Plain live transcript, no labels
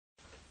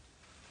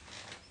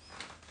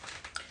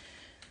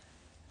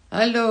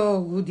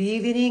Hello, good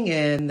evening,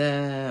 and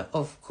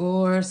of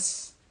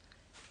course,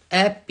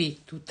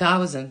 happy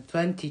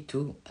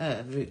 2022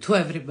 to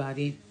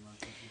everybody.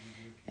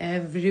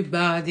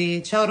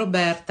 Everybody, ciao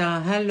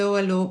Roberta, hello,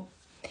 hello.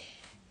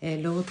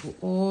 Hello to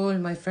all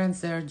my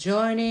friends that are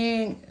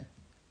joining.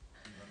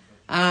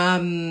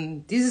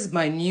 This is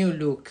my new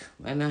look,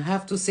 and I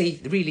have to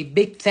say really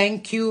big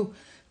thank you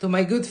to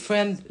my good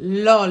friend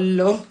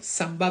Lollo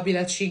San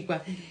Babila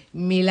 5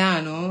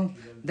 Milano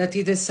that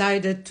he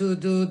decided to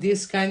do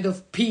this kind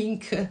of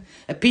pink,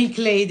 a pink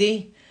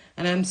lady,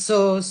 and I'm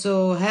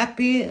so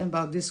happy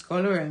about this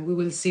color, and we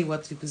will see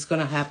what is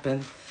gonna happen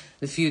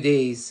in a few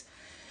days.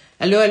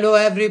 Hello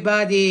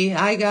everybody.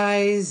 Hi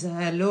guys.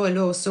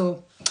 Hello.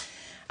 So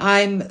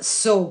I'm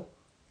so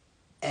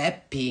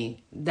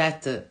happy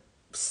that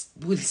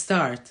we'll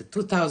start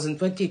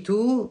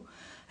 2022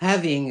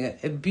 having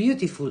a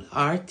beautiful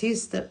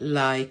artist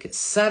like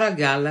Sara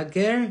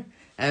Gallagher.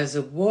 As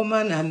a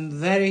woman, I'm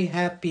very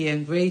happy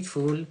and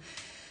grateful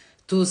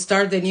to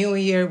start the new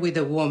year with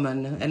a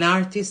woman, an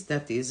artist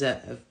that is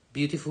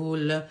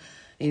beautiful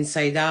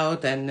inside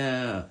out, and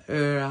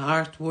her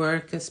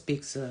artwork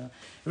speaks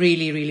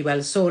really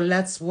well. So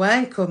let's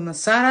welcome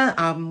Sara.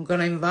 I'm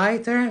gonna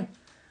invite her.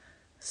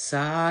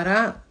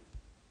 Sara.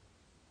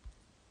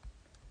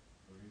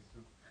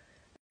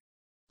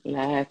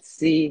 Let's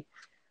see.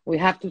 We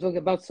have to talk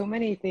about so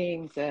many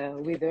things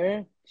with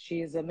her.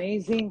 She is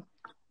amazing.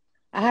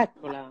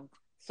 Eccola.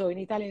 So in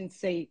Italian,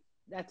 say,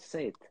 that's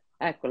it.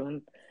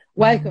 Eccola.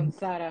 Welcome,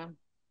 Sara.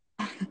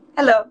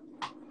 Hello.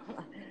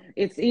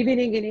 It's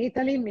evening in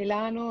Italy,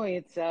 Milano.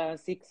 It's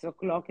 6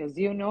 o'clock, as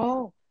you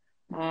know.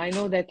 I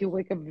know that you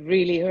wake up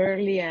really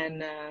early,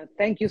 and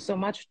thank you so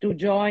much to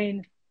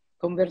join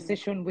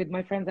conversation with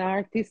my friend the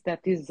artist.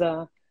 That is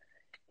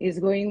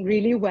going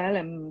really well.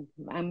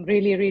 I'm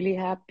really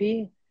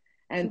happy.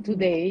 And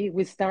today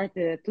we start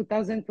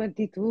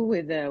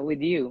 2022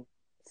 with you.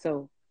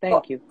 So Well,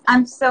 thank you.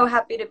 I'm so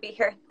happy to be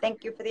here.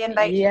 Thank you for the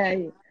invite.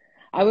 Yeah,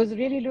 I was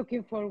really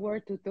looking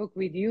forward to talk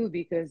with you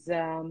because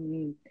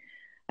your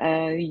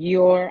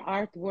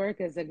artwork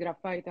as a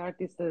graphite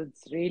artist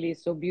is really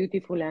so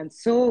beautiful and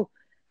so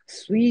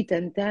sweet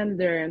and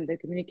tender, and the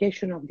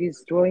communication of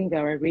these drawings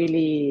are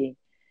really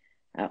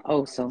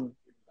awesome.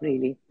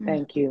 Really,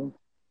 thank you.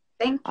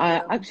 Thank you.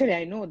 Actually,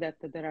 I know that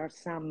there are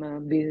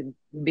some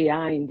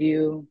behind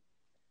you.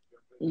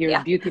 Your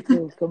Yeah.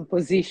 beautiful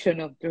composition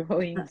of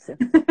drawings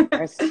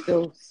are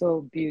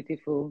so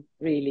beautiful,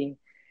 really.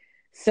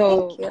 Thank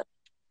So, you.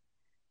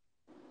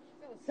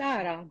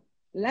 Sarah,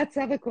 let's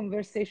have a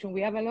conversation. We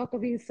have a lot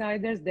of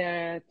insiders that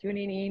are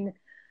tuning in.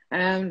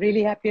 I'm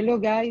really happy. Hello,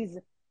 guys.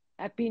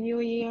 Happy New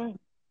Year.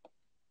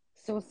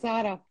 So,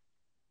 Sarah,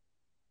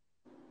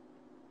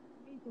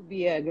 to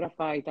be a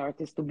graphite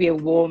artist, to be a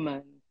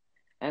woman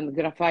and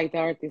graphite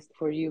artist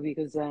for you,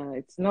 because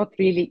it's not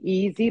really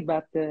easy,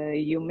 but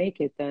you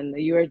make it, and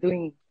you are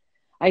doing,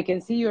 I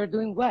can see you're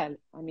doing well.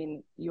 I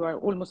mean, you are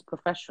almost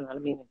professional. I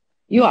mean,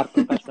 you are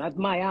professional at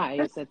my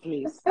eyes, at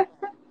least.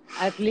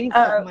 At least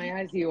at my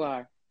eyes, you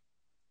are.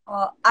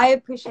 Well, I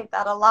appreciate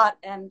that a lot.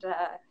 And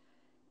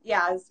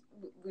yeah, as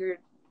we were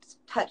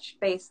touched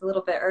base a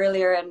little bit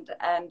earlier, and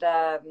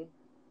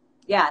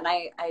yeah, and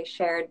I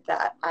shared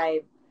that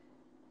I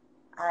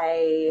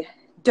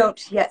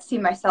don't yet see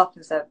myself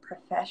as a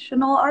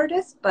professional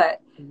artist, but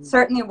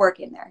certainly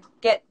working there,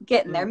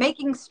 getting there,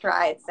 making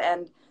strides.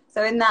 And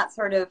so in that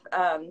sort of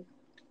a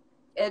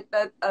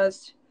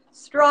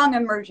strong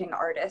emerging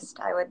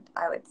artist, I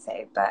would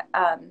say, but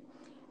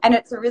and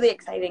it's a really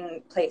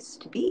exciting place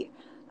to be.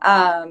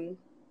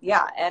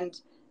 Yeah,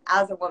 and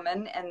as a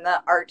woman in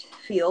the art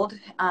field,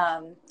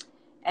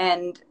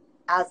 and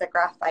as a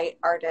graphite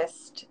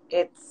artist,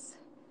 it's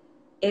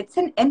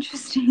an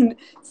interesting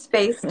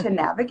space to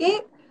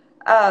navigate.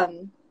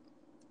 And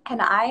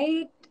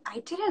I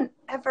didn't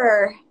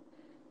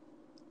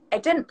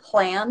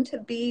plan to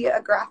be a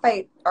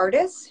graphite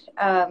artist,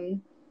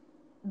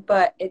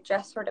 but it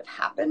just sort of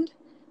happened,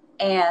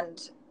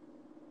 and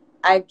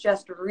I've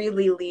just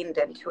really leaned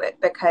into it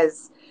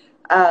because,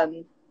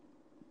 you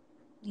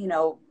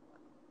know,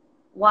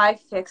 why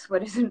fix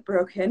what isn't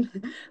broken?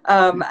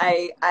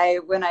 I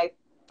when I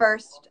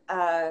first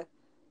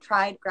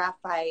tried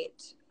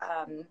graphite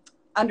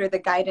under the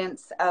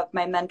guidance of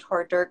my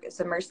mentor Dirk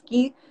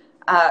Zamersky,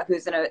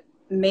 who's an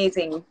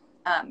amazing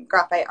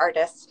graphite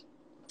artist.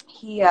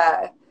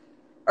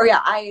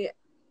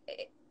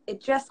 It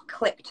just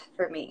clicked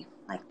for me.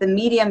 Like the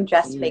medium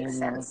just makes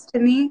sense to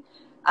me.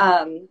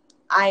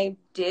 I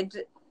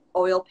did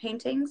oil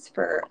paintings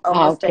for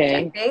almost a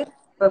decade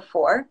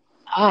before,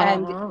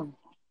 and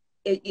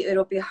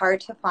it'll be hard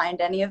to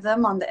find any of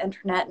them on the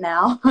internet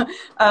now.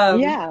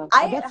 Yeah,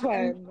 that's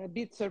why I'm a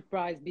bit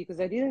surprised, because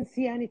I didn't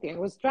see anything. I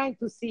was trying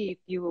to see if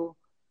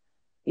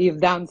you've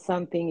done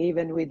something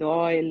even with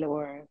oil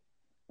or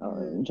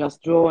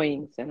just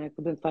drawings, and I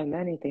couldn't find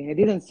anything. I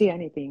didn't see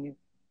anything.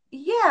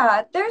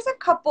 Yeah, there's a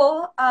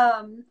couple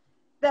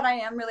that I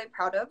am really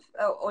proud of,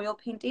 oil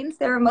paintings.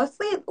 They were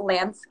mostly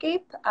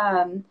landscape.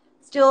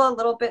 still a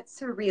little bit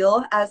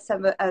surreal, as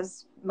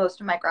most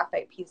of my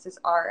graphite pieces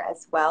are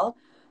as well.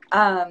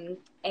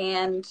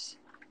 And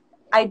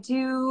I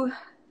do,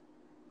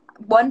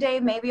 one day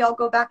maybe I'll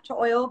go back to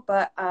oil,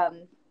 but I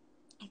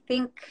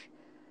think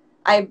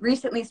I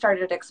recently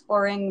started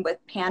exploring with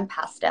pan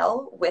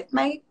pastel with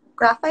my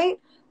graphite.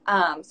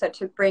 So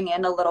to bring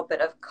in a little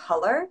bit of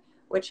color,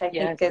 which I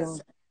think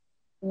is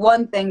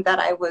one thing that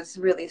I was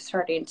really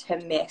starting to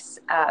miss,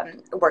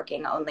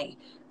 working only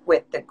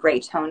with the gray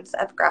tones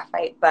of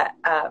graphite. But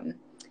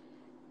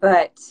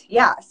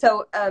yeah,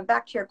 so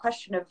back to your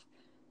question of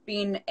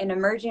being an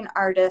emerging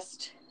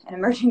artist, an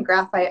emerging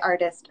graphite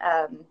artist,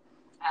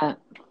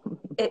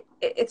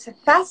 it's a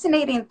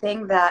fascinating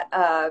thing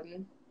that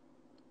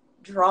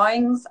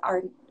drawings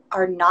are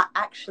not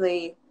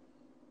actually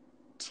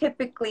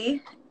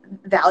typically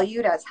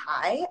valued as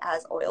high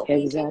as oil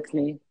paintings.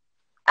 Exactly.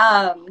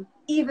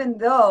 Even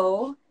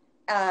though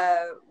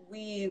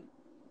we,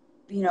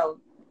 you know,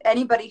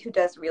 anybody who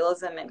does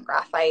realism in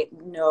graphite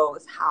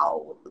knows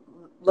how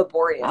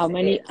laborious how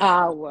many it is.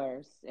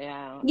 hours,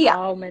 yeah,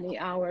 how many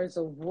hours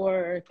of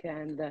work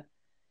and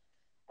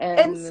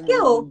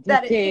skill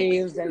that it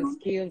takes details too. and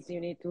skills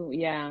you need to,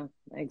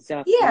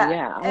 exactly,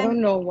 I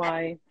don't know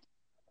why.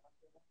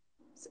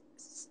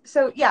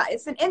 So yeah,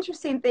 it's an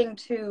interesting thing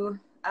to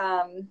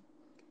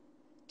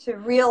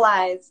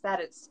realize that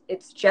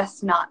it's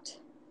just not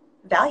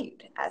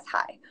valued as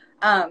high.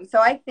 So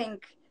I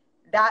think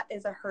that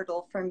is a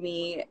hurdle for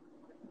me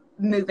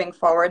moving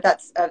forward.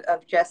 That's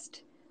of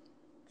just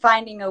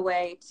finding a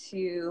way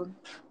to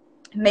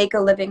make a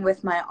living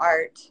with my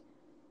art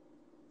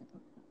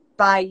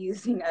by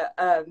using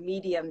a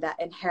medium that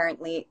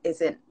inherently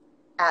isn't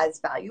as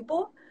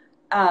valuable.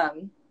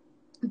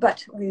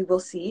 But we will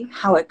see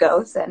how it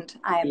goes, and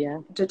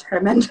I'm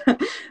determined.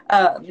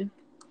 And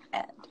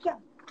yeah.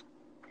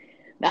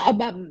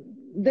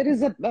 There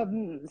is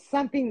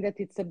something that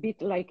it's a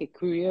bit like a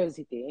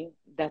curiosity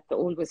that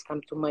always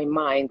comes to my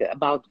mind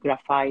about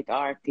graphite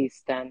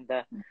artists, and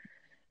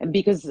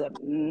because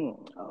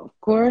of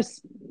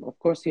course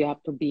you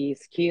have to be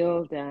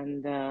skilled,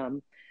 and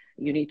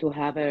you need to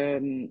have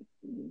a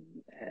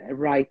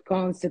right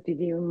concept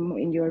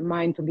in your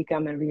mind to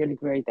become a really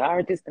great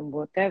artist and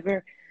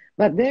whatever.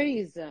 But there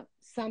is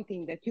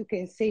something that you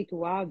can say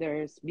to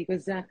others,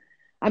 because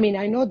I mean,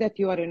 I know that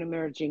you are an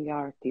emerging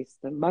artist,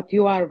 but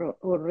you are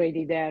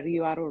already there.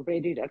 You are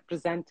already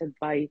represented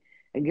by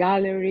a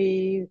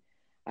gallery.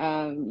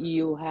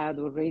 You had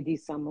already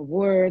some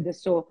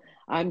awards. So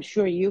I'm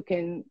sure you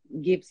can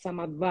give some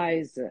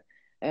advice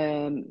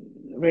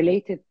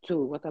related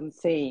to what I'm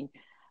saying.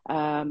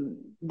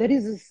 There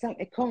is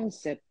a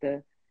concept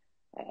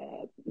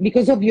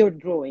because of your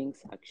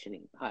drawings,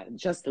 actually.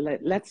 Just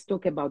let's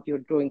talk about your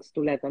drawings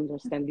to let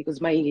understand,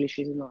 because my English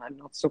is not, I'm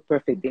not so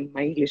perfect in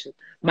my English.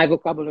 My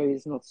vocabulary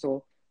is not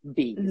so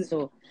big.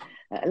 So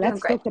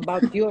let's talk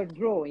about your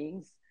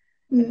drawings.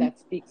 That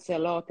speaks a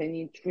lot and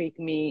intrigued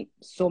me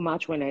so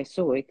much when I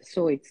saw it.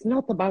 So it's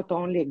not about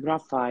only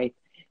graphite.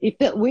 If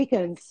we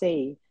can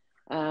say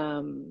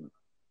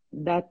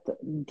that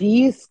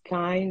this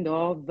kind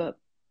of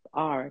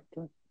art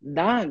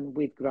done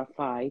with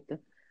graphite,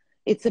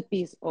 it's a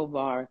piece of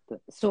art.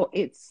 So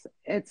it's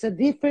a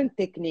different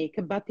technique,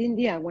 but in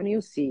the end, when you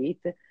see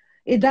it,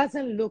 it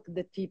doesn't look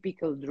the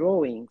typical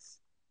drawings.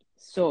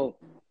 So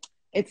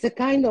it's a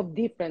kind of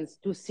difference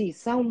to see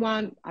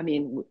someone. I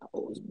mean,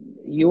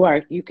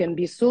 you can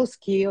be so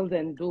skilled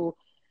and do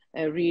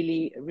a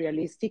really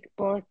realistic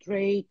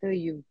portrait.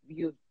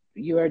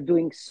 You are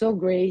doing so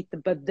great,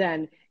 but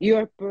then you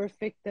are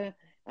perfect.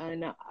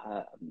 And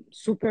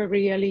super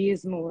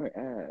realism or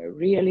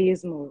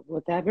realism or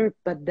whatever,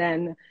 but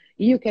then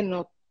you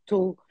cannot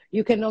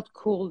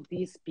call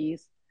this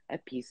piece a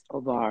piece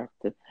of art.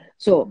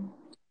 So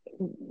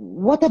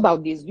what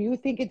about this? Do you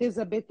think it is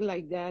a bit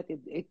like that?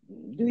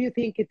 Do you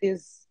think it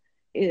is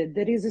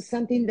there is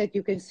something that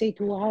you can say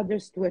to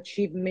others to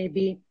achieve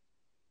maybe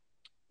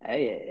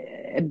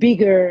a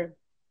bigger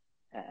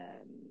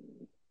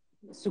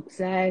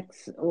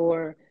success,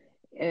 or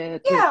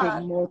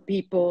to more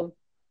people?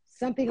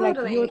 Something like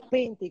your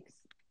paintings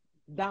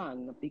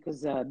done,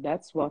 because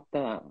that's what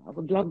I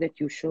would love that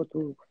you show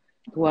to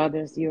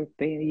others your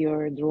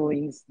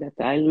drawings that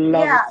I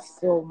love it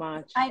so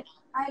much. I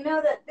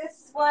know that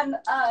this one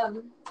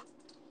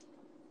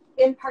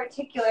in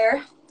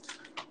particular,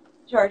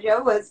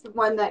 Giorgio, was the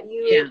one that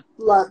you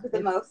loved the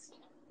most.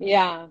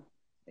 Yeah,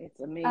 it's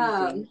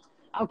amazing.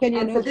 How can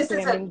you not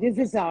say? I mean, this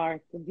is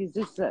art. This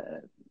is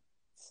a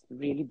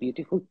really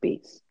beautiful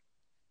piece.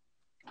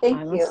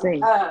 Thank you.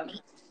 Say.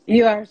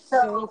 You are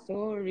so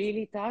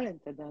really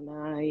talented, and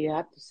I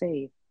have to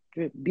say,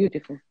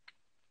 beautiful.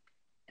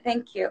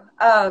 Thank you.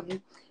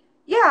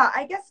 Yeah,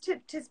 I guess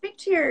to speak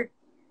to your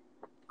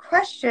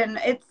question,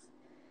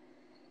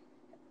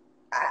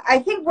 I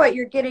think what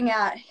you're getting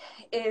at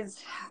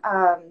is,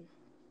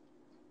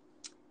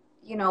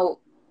 you know,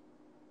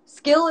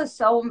 skill is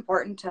so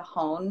important to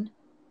hone,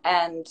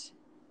 and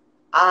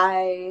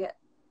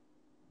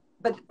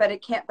but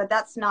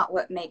that's not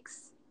what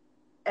makes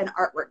an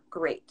artwork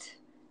great.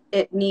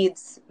 it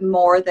needs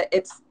more that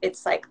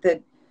it's like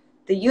the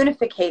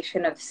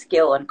unification of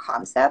skill and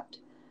concept,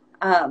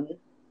 and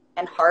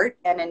heart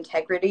and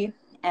integrity.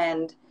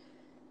 And,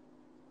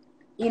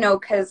 you know,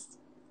 because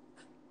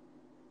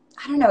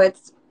I don't know,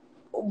 it's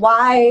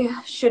why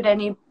should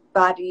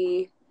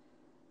anybody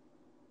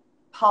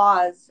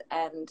pause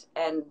and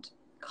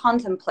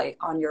contemplate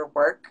on your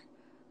work?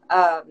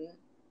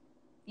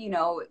 You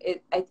know,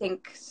 I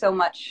think so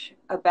much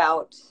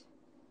about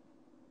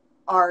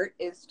art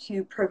is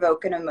to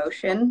provoke an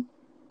emotion,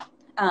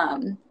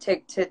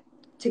 to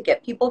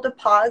get people to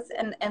pause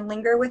and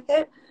linger with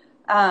it.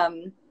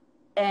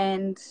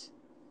 And,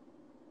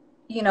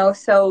 you know,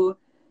 so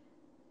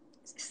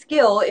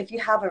skill, if you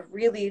have a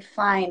really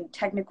fine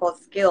technical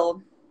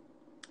skill,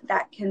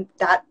 that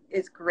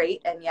is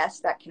great. And yes,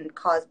 that can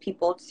cause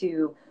people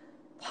to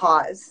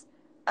pause.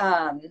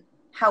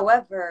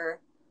 However,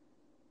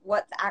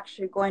 what's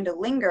actually going to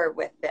linger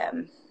with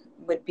them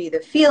would be the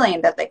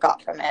feeling that they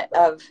got from it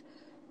of,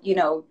 you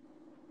know,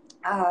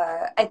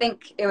 I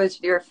think it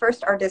was your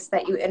first artist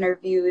that you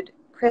interviewed,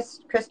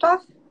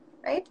 Christoph,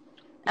 right?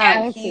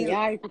 Yes,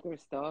 yeah,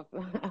 Christoph.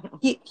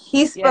 He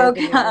Yes, spoke,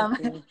 the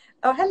name.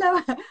 oh,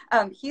 hello.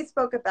 He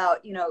spoke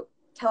about, you know,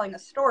 telling a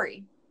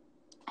story.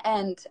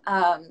 And,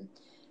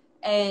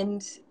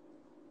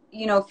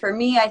 you know, for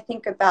me, I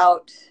think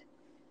about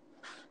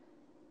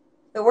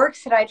the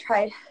works that I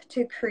try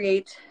to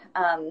create,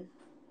 I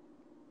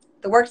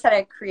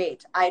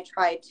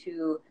try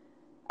to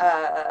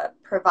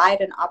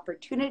provide an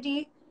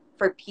opportunity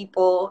for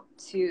people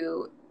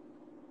to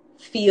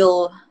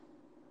feel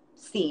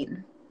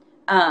seen.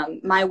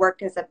 My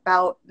work is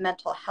about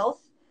mental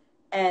health.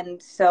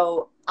 And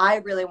so I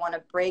really want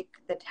to break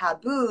the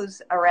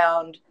taboos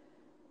around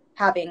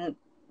having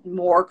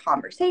more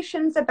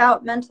conversations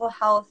about mental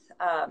health,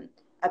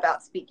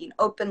 about speaking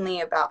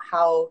openly about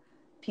how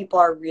people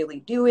are really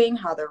doing,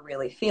 how they're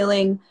really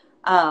feeling,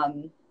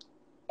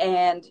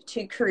 and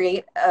to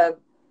create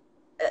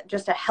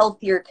just a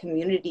healthier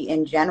community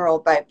in general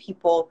by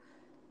people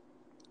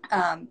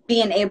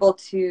being able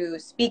to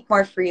speak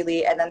more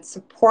freely and then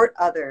support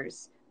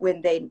others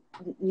when they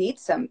need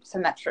some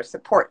extra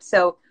support.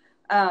 So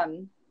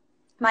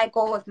my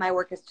goal with my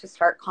work is to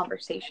start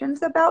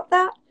conversations about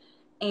that.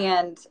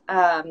 And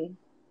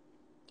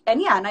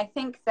yeah, and I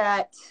think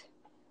that,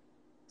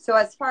 so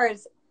as far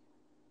as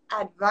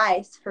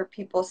advice for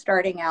people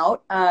starting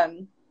out,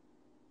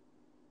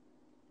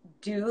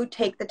 do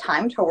take the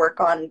time to work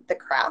on the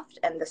craft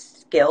and the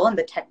skill and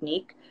the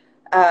technique,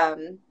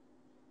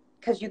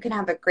 because you can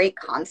have a great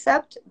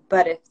concept,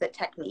 but if the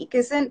technique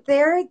isn't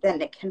there,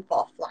 then it can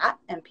fall flat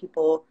and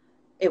people,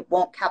 it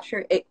won't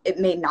capture, it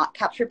may not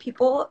capture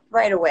people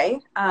right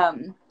away.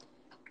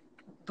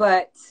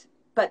 But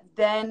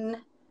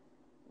then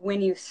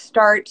when you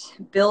start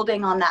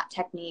building on that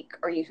technique,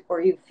 or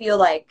you feel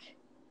like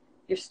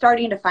you're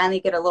starting to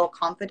finally get a little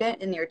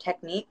confident in your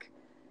technique,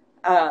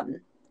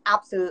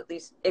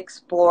 absolutely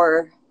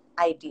explore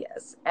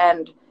ideas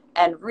and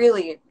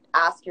really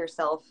ask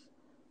yourself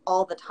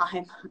all the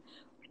time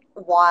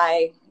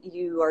why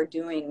you are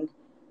doing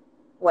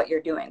what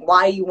you're doing,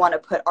 why you want to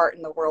put art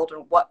in the world,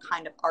 and what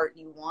kind of art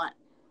you want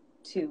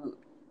to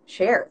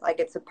share. Like,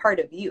 it's a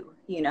part of you,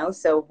 you know,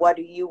 so what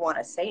do you want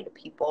to say to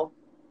people?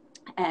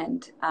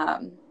 And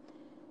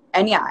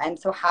yeah, and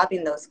so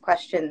having those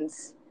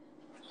questions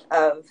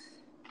of,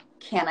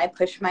 can I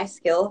push my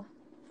skill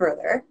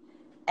further?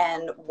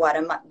 And what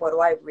do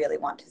I really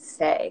want to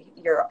say?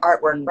 Your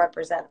artwork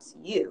represents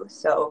you,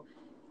 so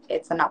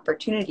it's an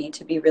opportunity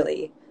to be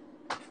really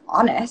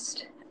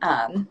honest.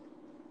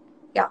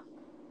 Yeah.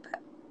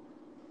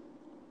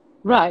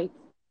 Right,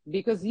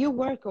 because you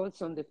work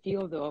also in the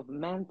field of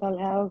mental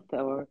health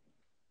or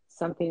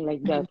something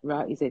like that,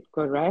 right? Is it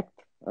correct?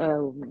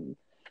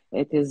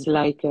 It is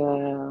like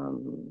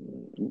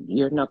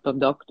you're not a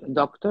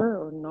doctor,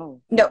 or no?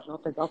 No,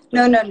 Not a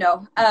doctor.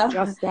 no.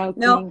 Just No,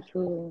 helping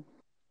to.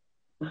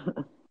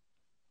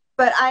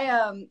 but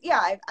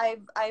yeah,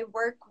 I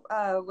work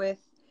with,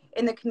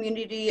 in the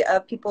community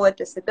of people with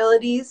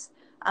disabilities.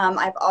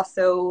 I've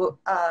also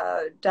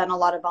done a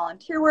lot of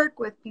volunteer work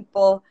with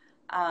people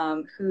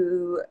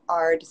who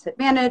are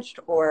disadvantaged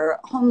or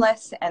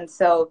homeless, and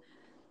so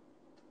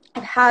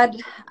I've had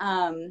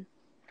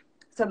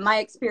so my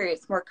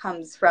experience more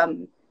comes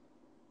from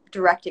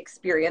direct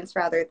experience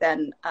rather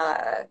than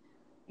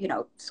you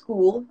know,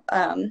 school.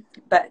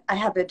 But I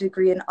have a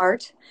degree in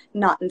art,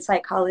 not in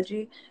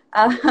psychology.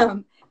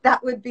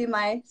 That would be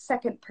my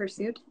second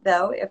pursuit,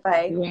 though, if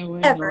I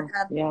ever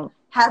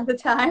had the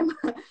time.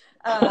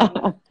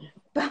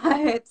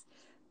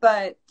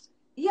 But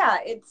yeah,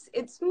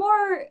 it's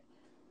more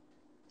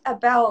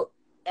about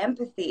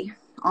empathy,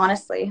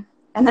 honestly,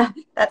 and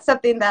that's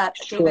something that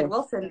David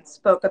Wilson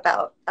spoke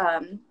about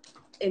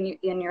in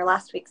your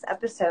last week's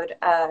episode.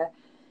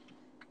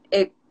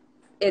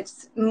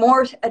 It's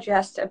more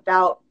just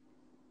about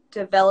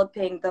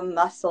developing the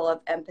muscle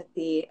of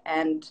empathy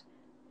and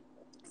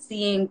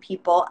seeing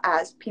people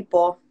as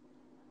people,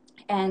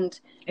 and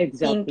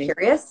being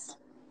curious.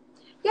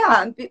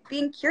 Yeah,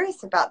 being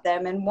curious about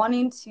them and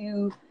wanting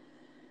to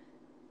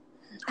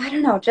I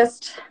don't know,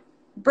 just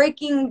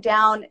breaking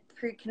down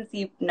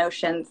preconceived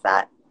notions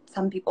that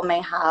some people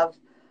may have,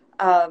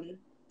 um,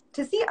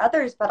 to see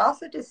others, but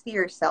also to see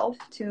yourself,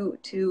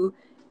 to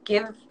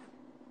give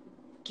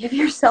give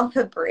yourself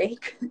a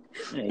break and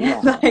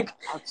Yeah, like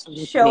show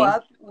absolutely.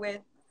 up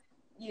with,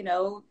 you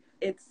know,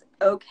 it's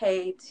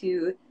okay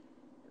to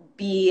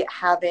be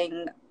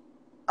having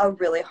a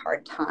really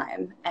hard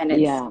time,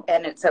 Yeah,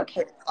 and it's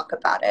okay to talk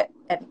about it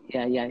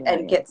yeah, yeah, yeah,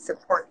 and yeah. get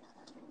support,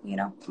 you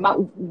know. But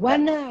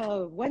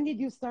But when did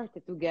you start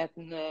to get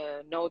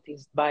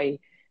noticed by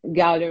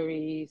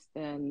galleries,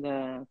 and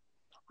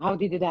how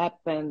did it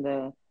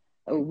happen?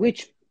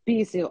 Which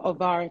piece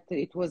of art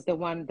it was the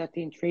one that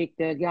intrigued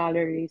the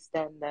galleries,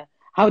 and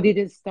how did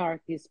it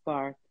start this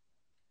part?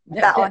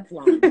 that That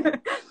one.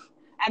 one.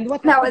 And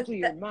what That happened was to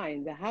your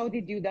mind? How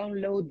did you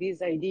download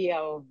this idea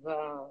of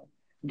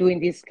doing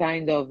this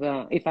kind of,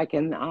 if I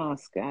can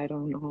ask, I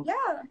don't know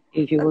yeah,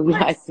 if you of would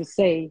like course. to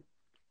say.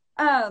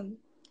 Um,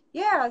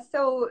 yeah,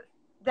 so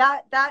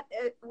that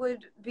it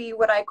would be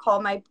what I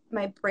call my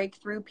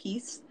breakthrough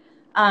piece.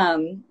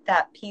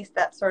 That piece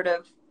that sort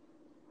of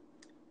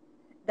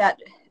that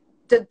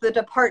the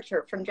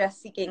departure from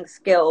just seeking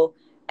skill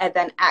and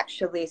then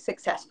actually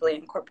successfully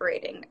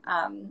incorporating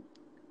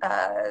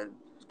uh,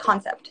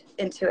 concept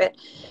into it.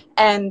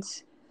 And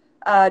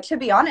to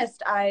be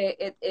honest,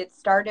 it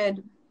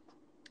started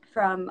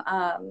from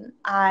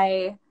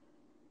I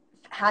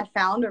had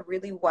found a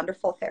really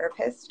wonderful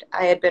therapist.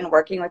 I had been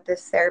working with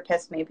this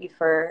therapist maybe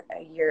for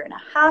a year and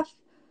a half,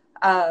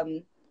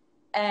 um,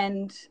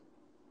 and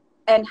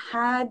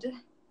had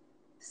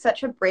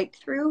such a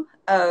breakthrough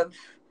of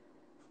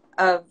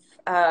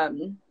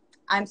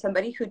I'm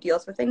somebody who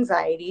deals with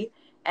anxiety,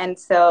 and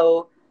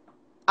so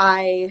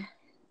I,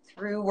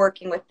 through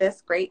working with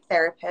this great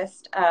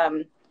therapist,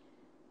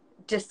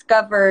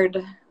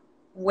 discovered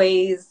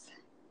ways.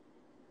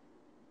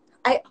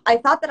 I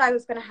thought that I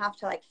was going to have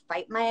to like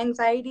fight my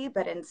anxiety,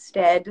 but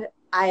instead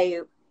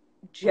I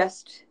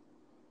just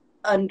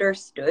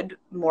understood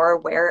more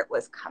where it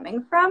was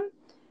coming from.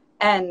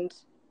 And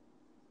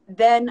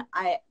then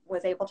I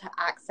was able to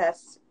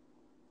access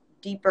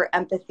deeper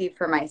empathy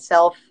for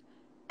myself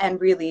and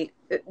really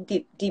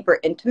deeper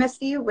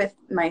intimacy with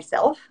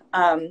myself.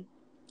 I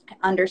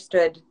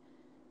understood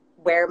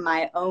where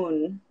my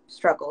own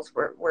struggles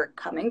were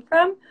coming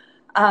from.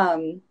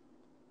 Um,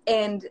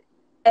 and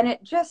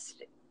it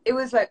just, it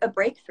was a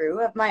breakthrough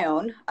of my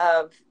own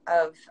of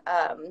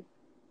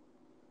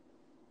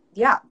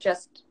yeah,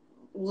 just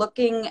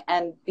looking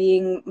and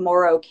being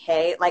more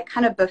okay, like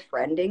kind of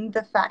befriending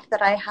the fact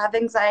that I have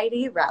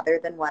anxiety rather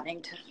than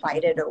wanting to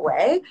fight it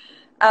away.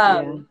 Yeah,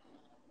 Um,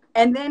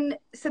 and then,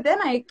 so then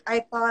I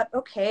thought,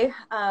 okay,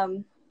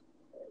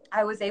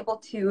 I was able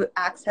to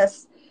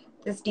access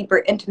this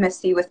deeper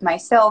intimacy with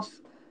myself.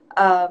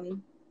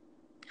 Um,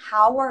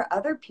 how are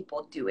other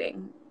people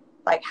doing?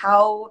 Like,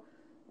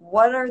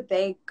 what are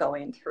they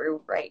going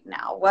through right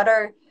now? What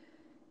are,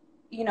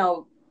 you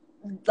know,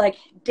 like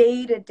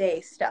day to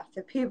day stuff,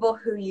 the people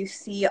who you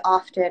see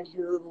often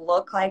who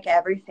look like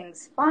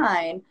everything's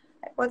fine,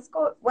 like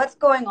what's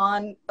going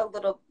on a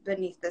little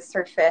beneath the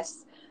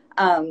surface.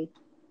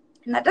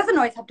 And that doesn't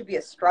always have to be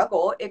a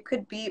struggle. It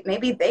could be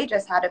maybe they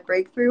just had a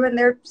breakthrough and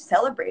they're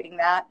celebrating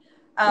that.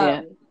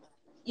 yeah.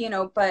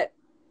 um, but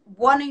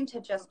wanting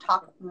to just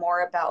talk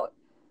more about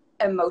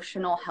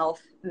emotional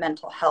health,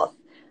 mental health.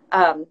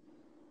 um,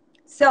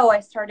 so I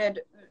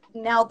started,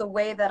 now the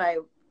way that I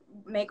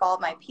make all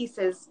my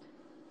pieces,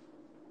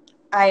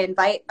 I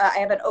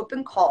have an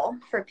open call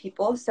for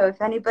people. So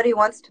if anybody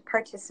wants to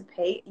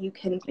participate, you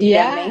can DM me.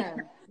 Yeah,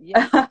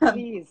 yes,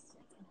 please.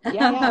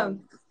 Yeah, yeah.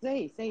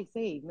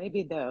 Say.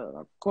 Maybe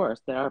of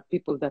course, there are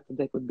people that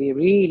they could be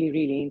really,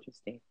 really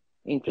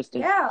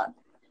interested. Yeah.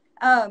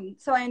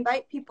 So I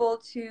invite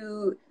people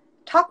to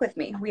talk with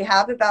me. We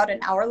have about an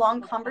hour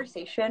long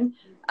conversation,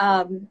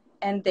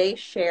 and they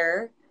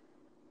share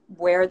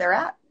where they're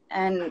at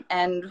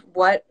and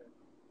what,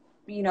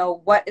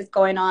 what is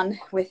going on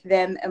with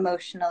them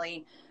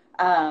emotionally.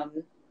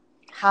 Um,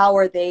 how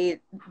are they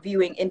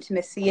viewing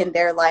intimacy in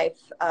their life,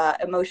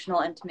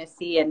 emotional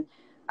intimacy, and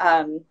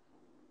um,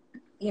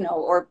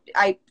 or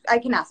I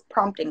can ask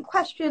prompting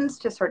questions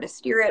to sort of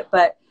steer it,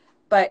 but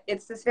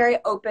it's this very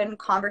open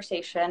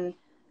conversation,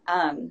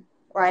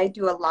 where I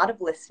do a lot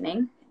of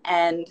listening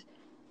and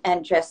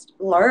just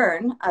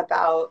learn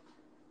about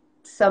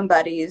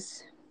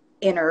somebody's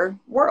inner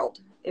world,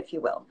 if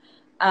you will.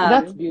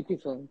 That's Um,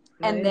 beautiful.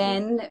 and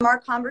Amazing. then our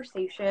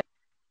conversation,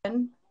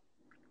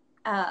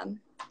 um,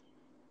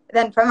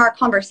 from our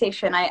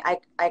conversation,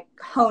 I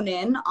hone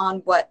in on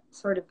what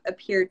sort of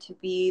appeared to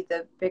be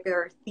the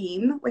bigger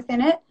theme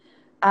within it.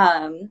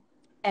 Um,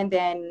 and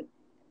then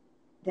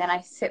I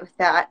sit with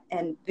that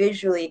and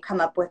visually come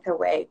up with a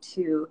way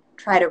to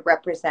try to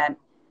represent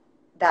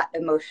that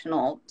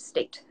emotional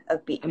state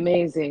of being.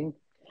 Amazing.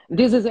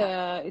 This is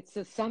it's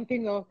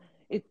something of,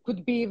 it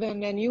could be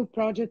even a new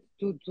project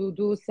to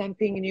do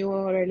something new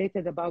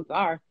related about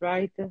art,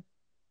 right?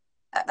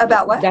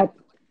 About what? That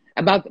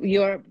about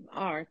your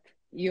art,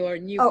 your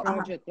new Oh, uh-huh.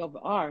 project of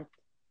art.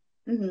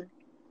 Mm-hmm.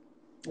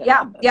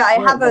 Yeah. I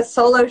have a But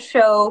solo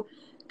show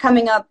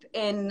coming up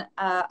in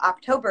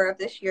October of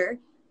this year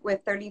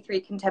with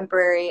 33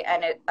 Contemporary,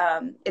 and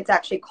it's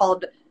actually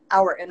called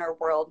Our Inner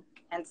World,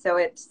 and so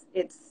it's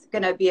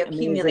going to be a amazing.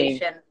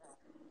 accumulation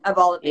of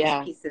all of these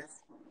Yeah. pieces.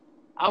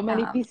 How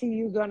many Um, pieces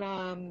you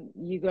gonna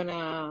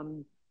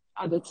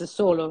oh, that's a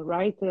solo,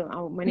 right?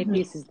 How many mhm.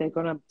 pieces they're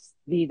gonna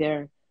be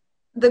there?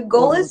 The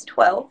goal is Almost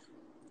 12,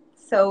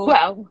 so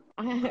 12.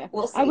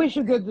 we'll I see. wish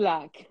you good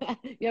luck.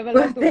 You have a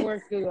lot of Thanks.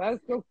 work to do.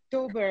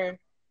 October,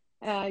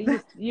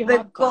 you The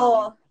have time.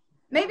 goal,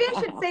 maybe I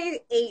should say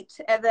 8,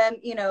 and then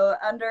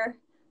under,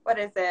 what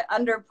is it,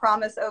 under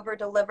promise over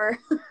deliver.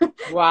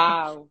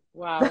 Wow,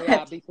 wow,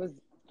 yeah, But because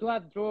to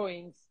have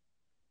drawings,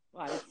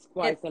 well, it's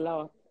quite it's a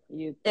lot.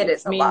 it It's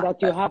is a mean lot,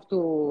 that you but have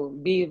to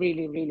be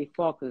really, really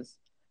focused.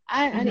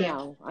 mhm.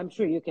 Anyhow, I'm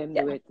sure you can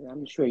do Yeah, it.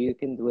 I'm sure you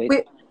can do it.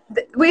 we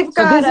we've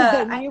So got this is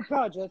the I new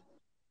project,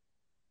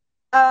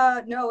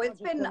 no, it's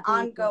project been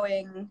completed.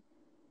 ongoing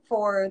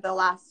for the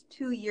last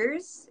 2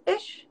 years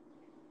ish.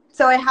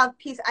 So I have,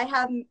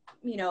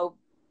 you know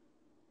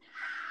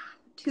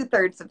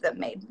 2/3 of them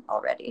made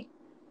already,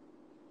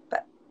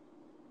 but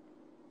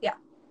yeah.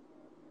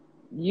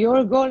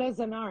 Your goal as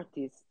an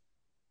artist,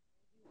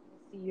 you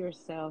see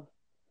yourself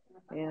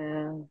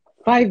in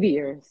 5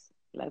 years,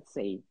 let's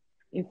say.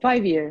 In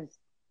 5 years,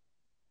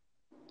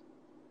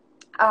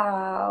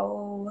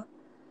 Oh,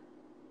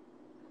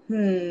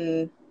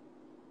 hmm.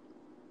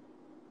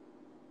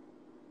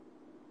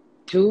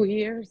 2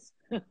 years,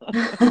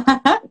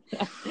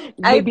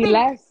 I maybe think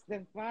less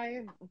than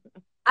five.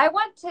 I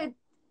want to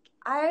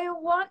I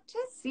want to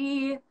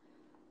see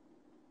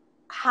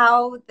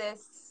how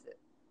this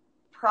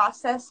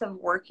process of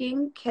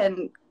working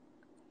can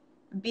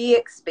be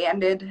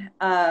expanded,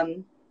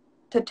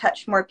 to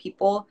touch more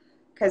people.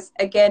 Because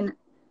again,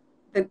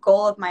 the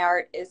goal of my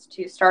art is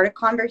to start a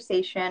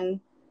conversation,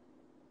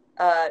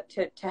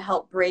 to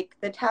help break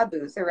the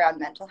taboos around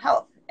mental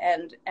health,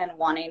 and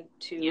wanting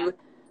Yeah. to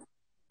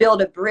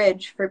build a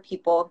bridge for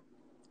people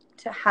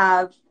to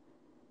have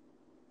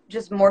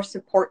just more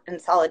support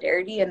and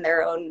solidarity in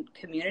their own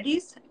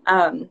communities.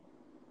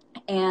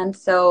 And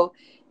so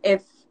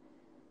if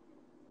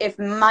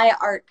my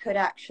art could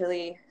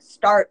actually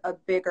start a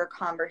bigger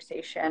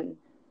conversation,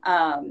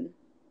 um,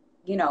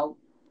 you know,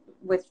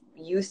 with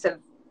use of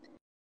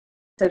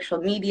social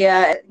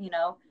media,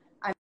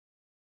 I'm,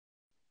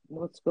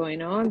 What's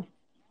going on?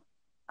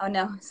 oh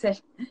no,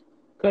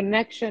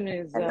 Connection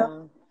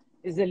hello.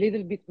 is a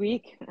little bit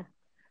weak.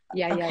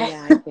 Yeah, yeah, Okay.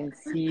 yeah. I can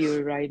see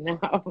you right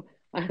now.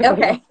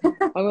 Okay.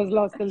 I was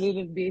lost a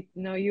little bit.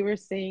 No, you were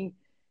saying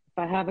if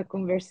I have a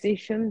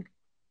conversation.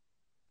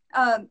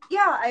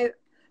 Yeah,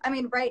 I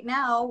mean, right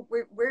now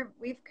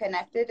we've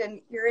connected,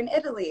 and you're in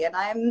Italy, and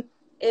I'm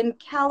in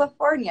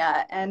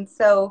California, and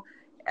so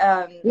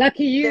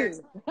Lucky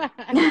there's. you.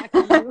 Lucky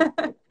you.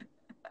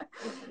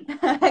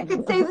 I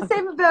could say the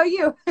same about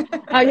you.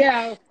 Oh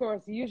yeah, of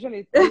course.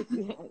 Usually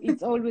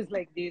it's always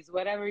like this.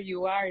 Wherever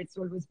you are, it's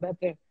always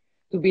better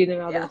to be in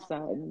another Yeah,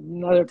 side,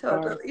 another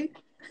part. totally.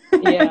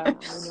 Yeah,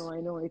 I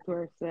know. It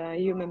works. A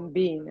human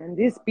being, and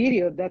this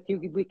period that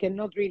we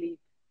cannot really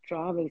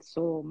travel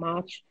so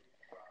much,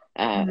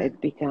 Mhm.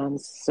 it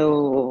becomes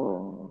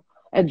so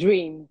a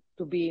dream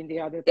to be in the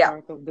other Yeah,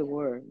 part of the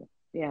world.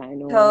 Yeah, I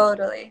know.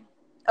 totally.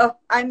 Oh,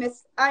 I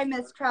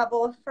miss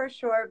travel for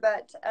sure,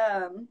 but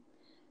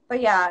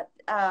yeah,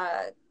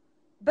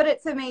 but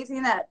it's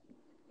amazing that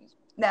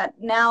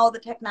now the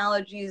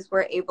technologies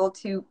were able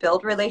to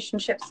build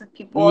relationships with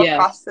people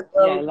across Yes, the yeah,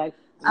 globe. like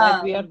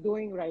we are Um,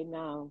 doing right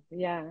now.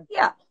 Yeah,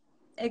 yeah,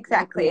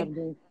 like we are exactly.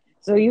 doing.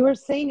 So you were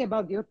saying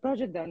about your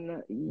project,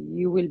 and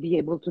you will be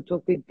able to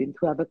talk with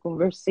to have a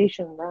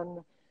conversation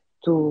then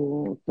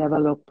to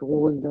develop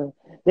all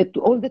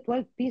the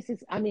 12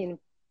 pieces. I mean,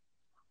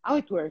 how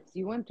it works?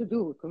 You want to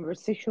do a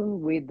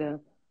conversation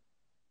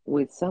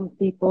with some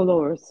people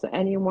or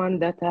anyone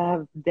that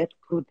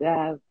could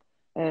have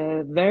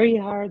a very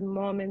hard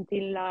moment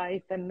in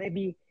life, and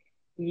maybe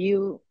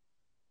you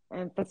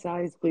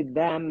emphasize with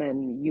them,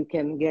 and you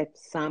can get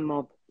some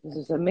of this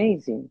is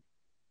amazing.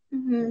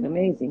 It's Hmm.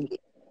 amazing.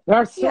 There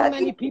are so Yeah,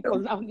 many thank people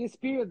you. now in this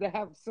period that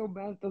have so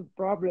mental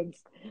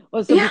problems,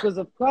 also Yeah, because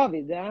of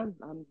COVID.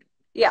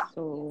 yeah,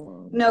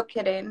 So no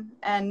kidding.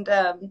 And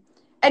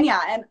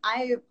yeah, and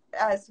I,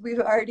 as we've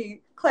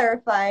already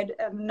clarified,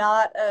 am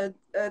not a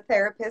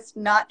therapist,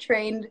 not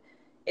trained.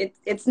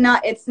 It's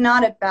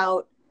not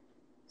about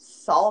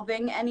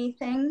solving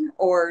anything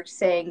or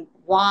saying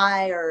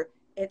why, or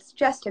it's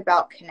just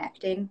about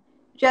connecting,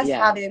 just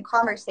yeah, having a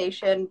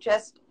conversation,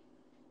 just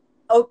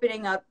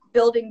opening up,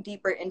 building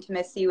deeper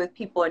intimacy with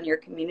people in your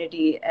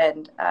community,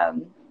 and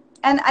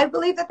I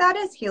believe that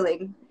is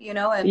healing,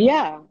 and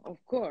yeah. Of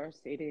course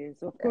it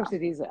is. Of yeah. course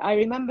it is. I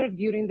remember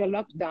during the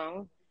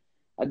lockdown,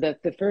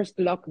 the first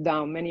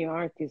lockdown, many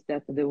artists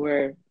that they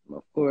were,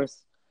 of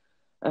course,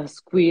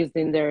 squeezed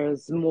in their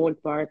small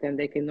part, and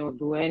they cannot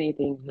do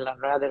anything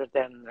rather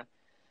than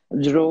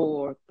draw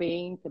or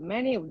paint.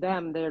 Many of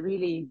them, they're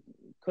really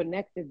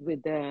connected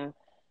with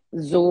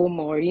Zoom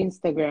or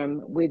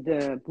Instagram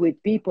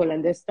with people,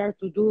 and they start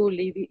to do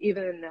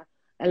even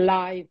a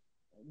live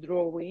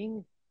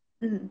drawing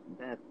Mm-hmm.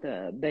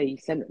 that they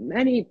send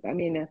many. I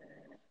mean,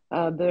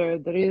 there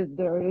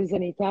is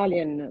an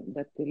Italian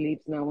that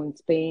lives now in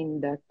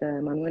Spain, that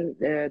Manuel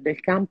del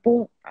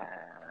Campo.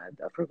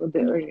 I forgot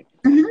the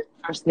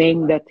first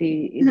name, that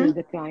he Mm-hmm. did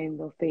the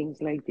kind of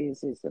things like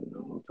this. It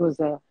was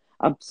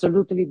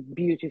absolutely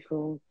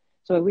beautiful.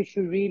 So I wish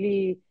you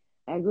really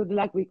good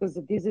luck, because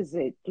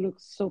it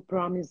looks so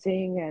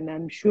promising, and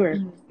I'm sure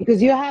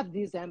because you have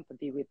this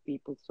empathy with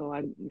people, so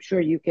I'm sure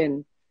you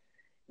can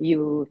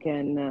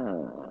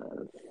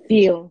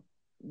feel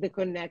the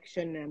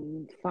connection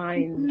and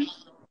find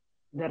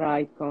Mm-hmm. the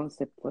right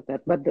concept for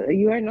that. But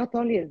you are not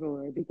only a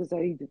drawer, because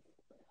I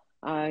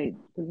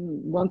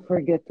won't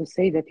forget to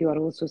say that you are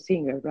also a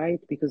singer, right?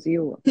 Because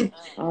you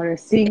are a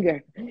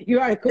singer. You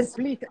are a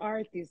complete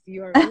artist.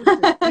 You are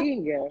also a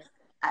singer.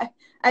 I,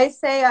 I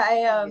say I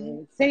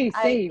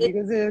Say, did.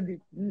 because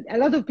a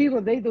lot of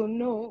people, they don't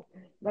know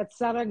that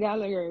Sara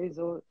Gallagher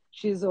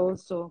she's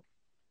also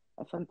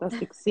a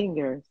fantastic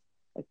singer.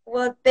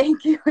 Well,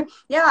 thank you.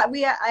 Yeah,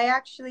 I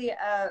actually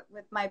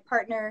with my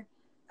partner,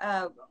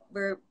 uh,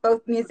 we're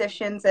both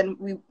musicians, and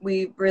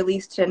we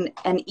released an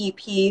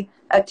EP,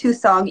 a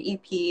 2-song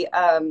EP,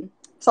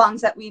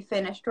 songs that we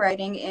finished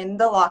writing in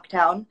the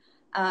lockdown.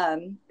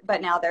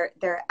 But now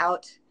they're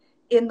out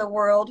in the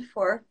world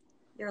for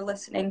your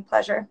listening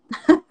pleasure.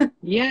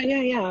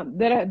 Yeah.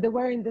 They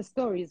were in the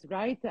stories,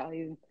 right?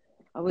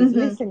 I was Hmm.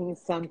 listening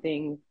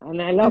something,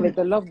 and I love it.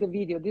 I love the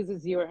video. This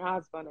is your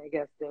husband, I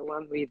guess, the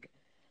one with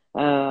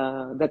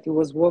that he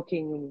was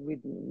walking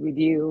with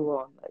you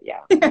on.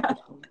 Yeah, Yeah,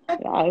 beautiful.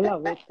 Yeah, I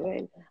love it.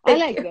 I thank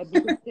like you. that,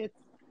 because it's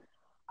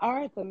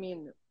art. I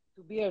mean,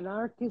 to be an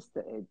artist,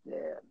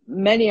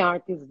 many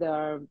artists, they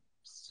are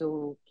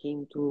so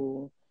keen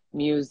to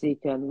music,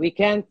 and we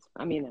can't.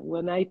 I mean,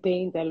 when I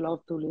paint, I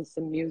love to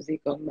listen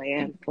music on my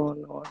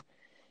handphone, or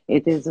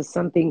it is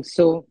something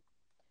so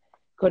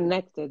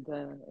connected.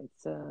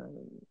 It's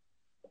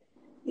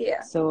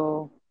Yeah,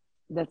 so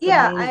that's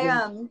yeah.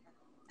 amazing.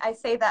 I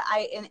say that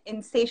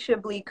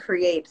insatiably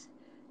create.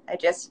 I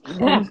just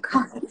am.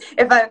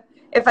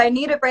 If I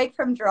need a break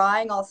from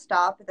drawing, I'll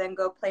stop, then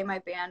go play my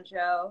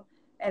banjo,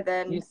 You and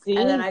then see?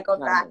 I go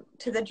back No,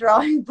 to the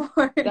drawing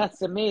board.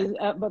 that's amazing.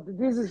 But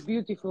this is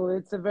beautiful.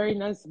 It's a very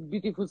nice,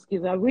 beautiful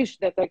skill. I wish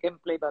that I can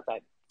play, but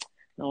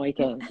no, I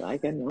can't. I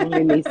can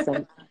only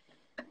listen.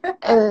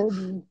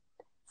 Um,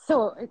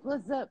 so it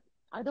was.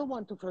 I don't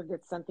want to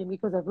forget something,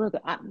 because I wrote.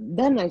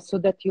 Then I saw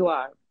that you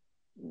are.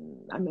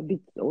 I'm a bit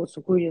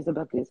also curious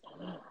about this.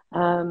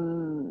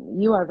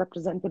 You are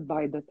represented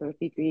by the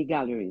 33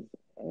 galleries,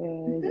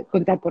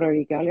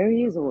 contemporary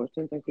galleries, or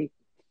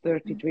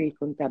 33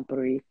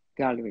 contemporary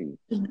galleries,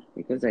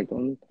 because I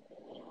don't.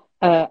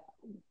 Uh,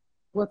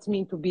 what's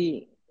meant to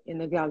be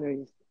in a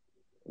gallery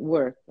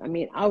work? I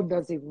mean, how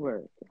does it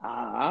work?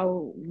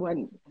 How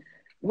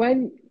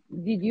when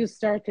did you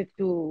started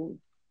to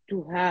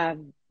have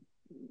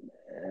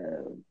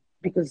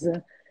because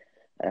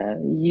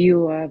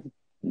you have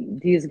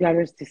these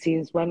galleries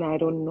since when, I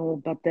don't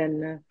know, but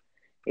then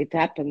it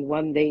happened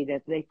one day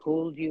that they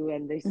called you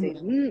and they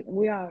said,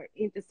 "We are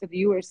interested."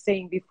 You were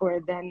saying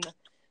before, then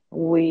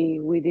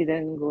we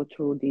didn't go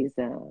through these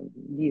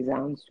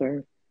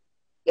answer.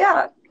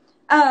 Yeah.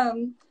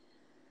 Um,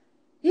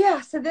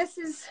 yeah. So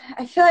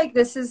I feel like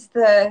this is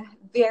the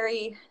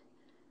very,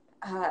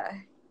 uh,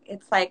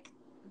 it's like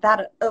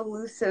that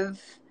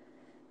elusive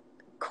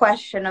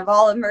question of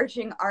all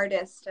emerging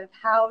artists of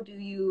how do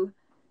you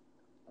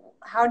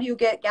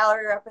get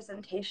gallery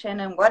representation,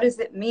 and what does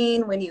it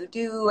mean when you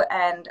do,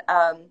 and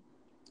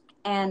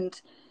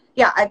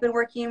yeah, I've been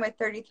working with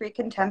 33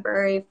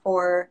 Contemporary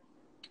or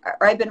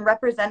I've been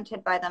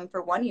represented by them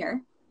for 1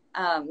 year.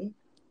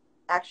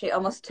 Actually,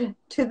 almost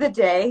to the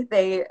day.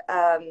 They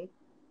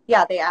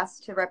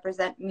asked to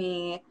represent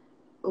me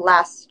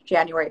last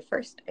January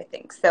 1st, I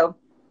think. So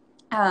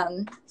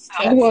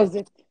How that's was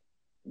it?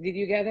 Did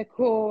you get a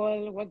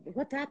call?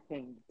 What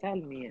happened? Tell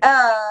me.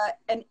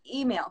 an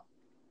email.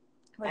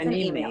 It was An an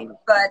email, email, of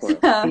but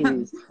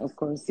course. Of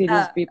course,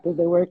 serious uh, people,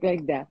 they work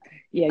like that.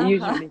 Yeah, uh-huh.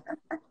 usually.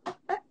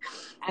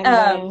 And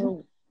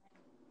um,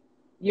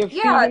 your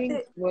yeah,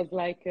 feelings was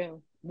like,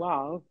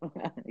 wow,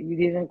 you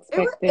didn't it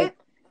expect it. it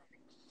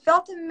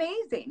felt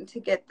amazing to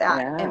get that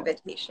Yeah.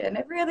 invitation.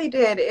 It really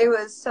did. It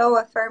was so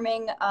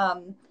affirming.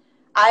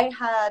 I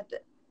had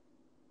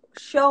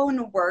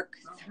shown work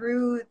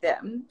through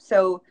them.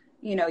 So,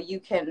 you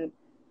can,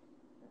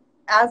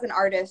 as an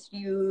artist,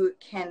 you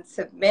can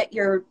submit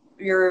your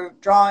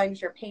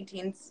drawings, your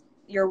paintings,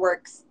 your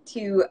works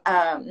to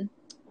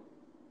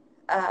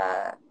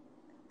uh,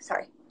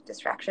 sorry,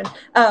 distraction.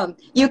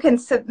 You can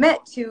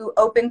submit to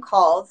open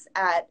calls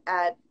at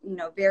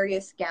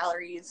various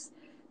galleries.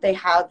 They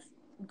have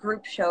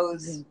group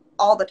shows Mhm.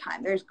 all the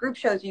time. There's group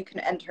shows you can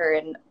enter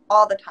in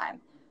all the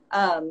time.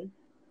 Um,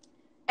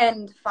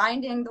 and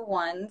finding the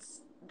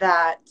ones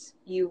that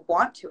you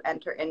want to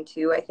enter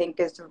into, I think,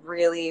 is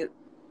really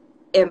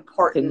The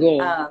important.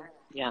 goal.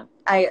 Yeah.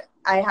 I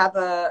have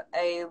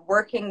a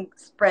working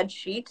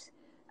spreadsheet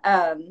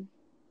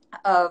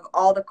of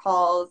all the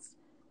calls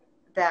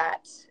that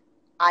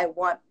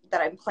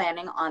I'm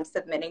planning on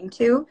submitting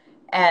to,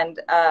 and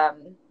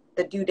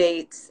the due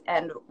dates,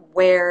 and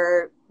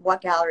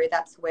what gallery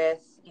that's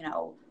with,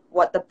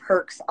 what the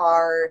perks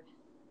are,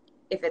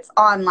 if it's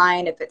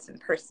online, if it's in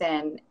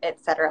person,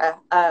 etc.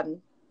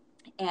 And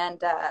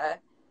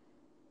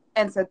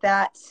and so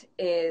that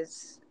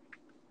is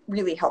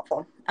really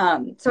helpful.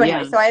 So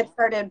anyway, Yeah. so I had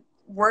started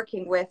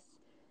working with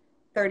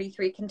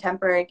 33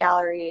 Contemporary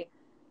Gallery,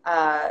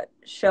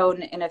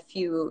 shown in a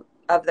few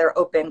of their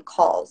open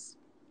calls.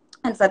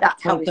 And so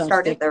that's how we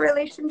started Fantastic. the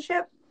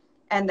relationship.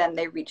 And then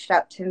they reached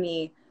out to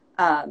me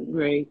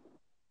Great.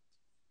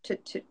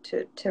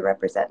 to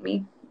represent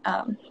me.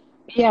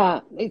 Yeah,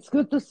 it's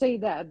good to say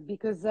that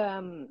because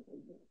um,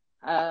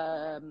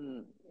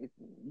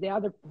 the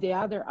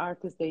other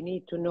artists, they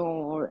need to know,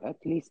 or at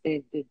least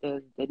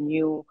the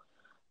new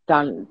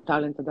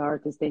talented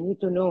artists, they need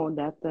to know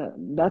that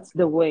that's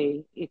the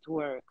way it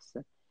works.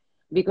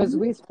 Because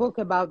we spoke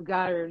about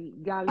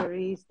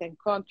galleries and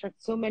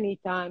contracts so many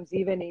times,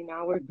 even in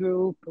our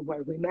group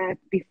where we met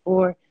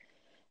before,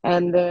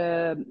 and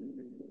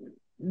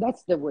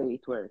that's the way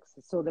it works.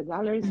 So the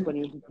galleries, when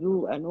you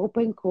do an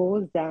open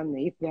call, then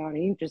if they are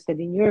interested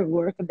in your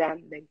work,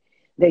 then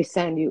they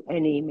send you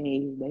an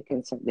email.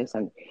 They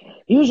send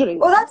usually.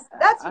 Well,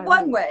 that's I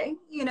one don't. way.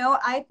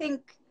 I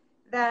think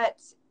that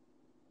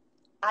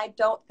I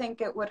don't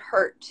think it would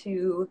hurt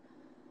to.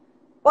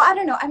 Well, I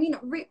don't know. I mean,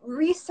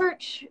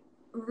 research.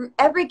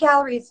 Every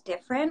gallery is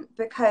different,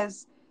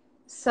 because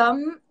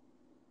some,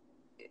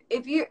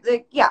 if you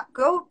like, yeah,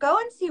 go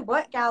and see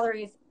what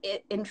galleries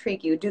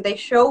intrigue you. Do they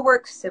show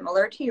work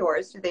similar to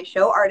yours? Do they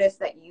show artists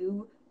that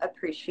you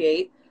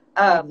appreciate?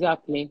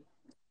 Exactly.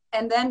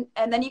 And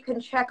then you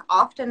can check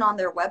often on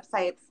their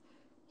websites.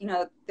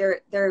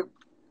 There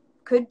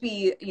could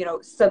be,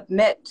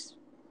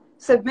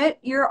 submit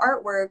your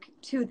artwork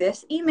to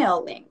this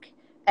email link,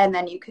 and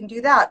then you can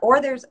do that.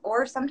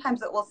 Or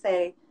sometimes it will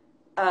say,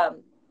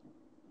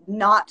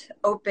 not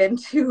open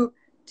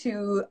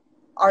to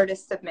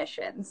artist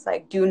submissions,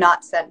 like do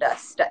not send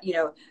us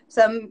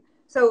some.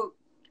 So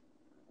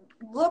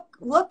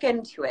look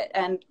into it,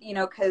 and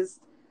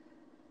because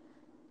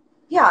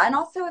yeah. And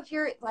also, if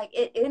you're like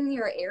in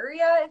your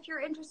area, if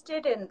you're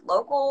interested in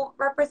local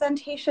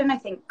representation, I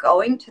think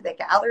going to the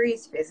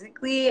galleries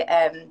physically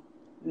and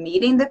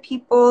meeting the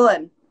people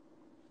and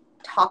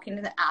talking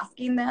to them,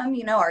 asking them,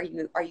 are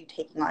you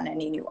taking on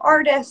any new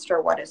artists,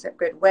 or what is a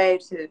good way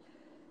to,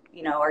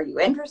 are you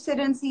interested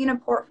in seeing a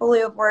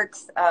portfolio of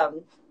works?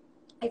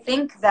 I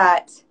think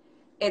that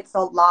it's a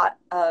lot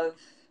of,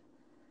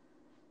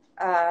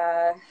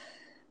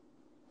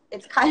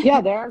 it's kind Yeah,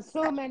 of, there are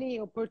so many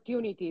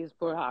opportunities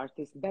for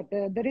artists, but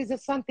there is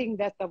something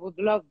that I would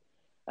love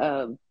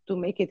to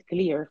make it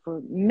clear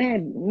for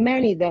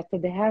many that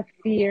they have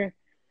fear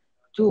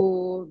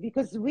to,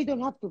 because we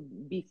don't have to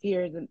be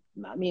feared.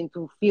 I mean,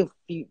 to feel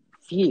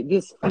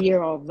this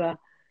fear of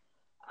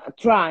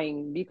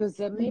trying, because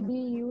maybe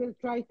you will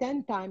try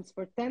 10 times.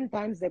 For 10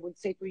 times, they will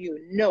say to you,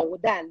 no,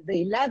 then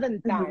the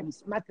 11 Mhm.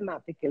 times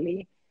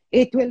mathematically,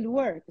 it will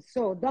work.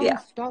 So don't Yeah,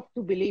 stop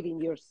to believe in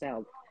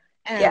yourself.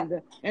 yeah.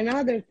 And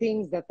another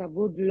things that I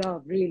would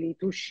love really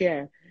to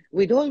share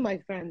with all my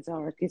friends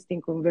artists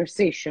in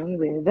conversation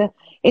with,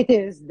 it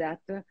is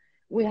that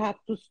we have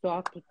to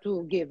stop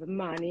to give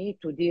money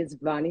to this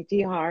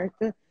vanity art,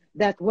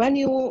 that when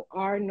you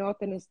are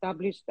not an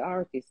established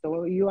artist,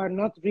 or you are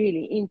not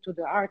really into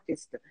the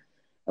artist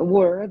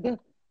world,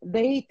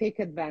 they take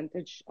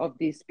advantage of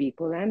these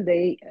people, and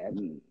they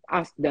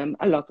ask them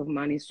a lot of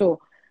money. So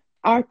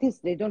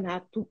artists, they don't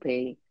have to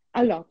pay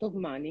a lot of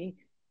money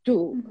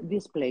to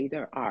display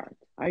their art.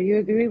 Are you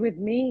agree with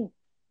me?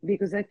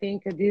 Because I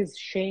think this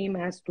shame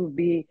has to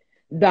be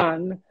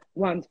done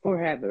once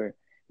forever,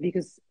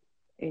 because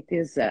it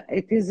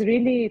is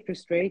really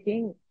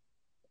frustrating.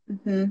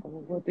 Hmm.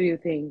 What do you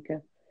think?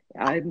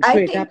 I'm I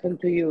sure it think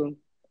happened to you.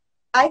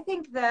 I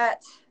think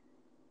that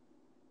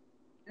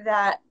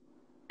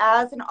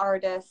as an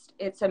artist,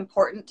 it's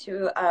important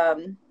to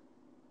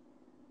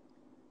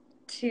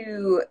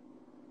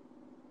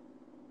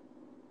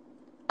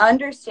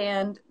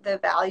understand the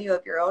value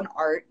of your own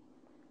art,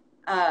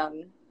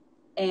 um,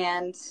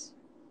 and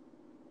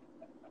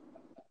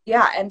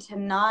yeah, and to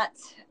not,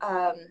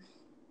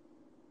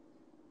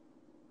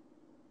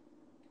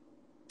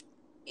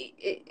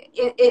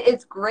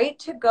 it's great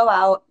to go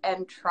out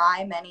and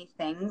try many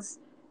things.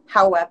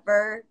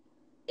 However,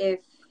 if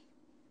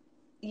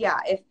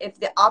if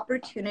the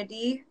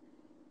opportunity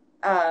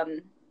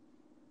um,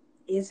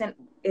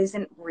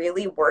 isn't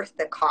really worth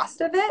the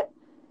cost of it,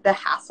 the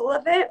hassle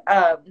of it,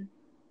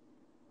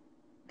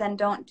 then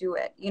don't do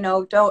it.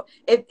 Don't,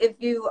 if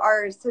you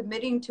are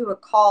submitting to a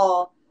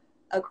call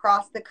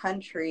across the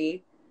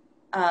country,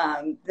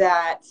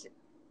 that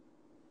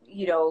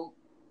you know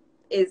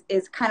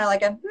is kind of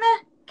like a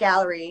meh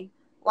gallery.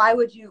 Why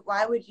would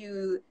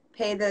you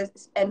pay the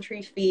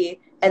entry fee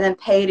and then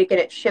pay to get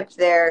it shipped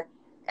there,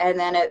 and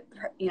then it,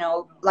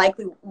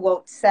 likely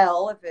won't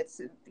sell if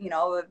it's,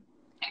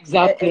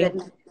 Exactly.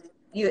 then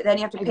you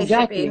have to pay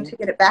shipping Exactly. to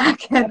get it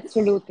back. And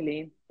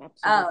Absolutely.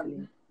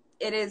 Absolutely.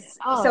 it is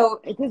Oh,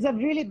 so, it is a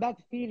really bad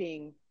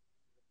feeling.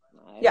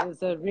 It yeah.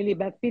 is a really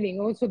bad feeling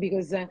also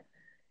because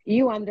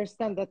you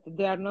understand that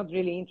they are not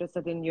really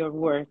interested in your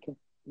work.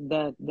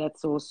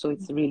 That's also,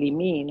 it's really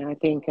mean, I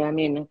think. I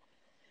mean,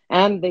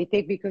 and they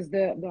take, because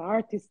the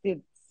artist,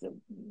 it's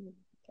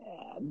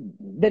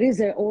there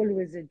is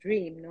always a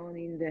dream, no,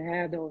 in the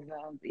head of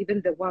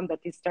even the one that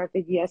he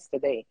started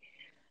yesterday.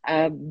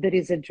 There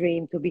is a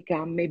dream to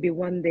become maybe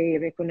one day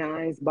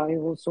recognized by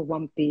also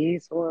One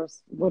Piece or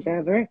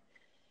whatever,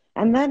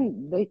 and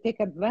then they take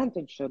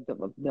advantage of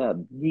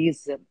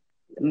these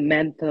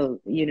mental,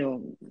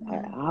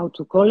 how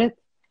to call it.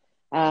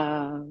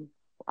 Uh,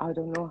 I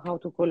don't know how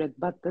to call it,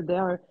 but they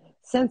are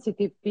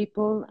sensitive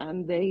people,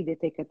 and they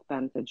take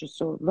advantage.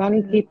 So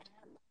Vanity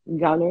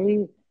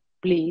Gallery,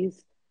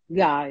 please,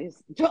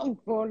 guys,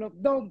 don't follow,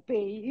 don't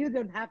pay. You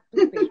don't have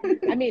to pay.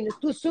 I mean,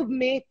 to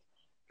submit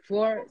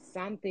for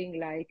something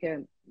like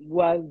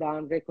well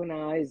done,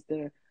 recognized,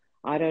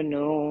 I don't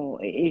know,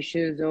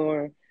 issues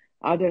or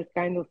other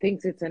kind of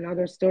things, it's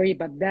another story.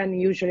 But then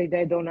usually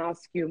they don't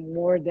ask you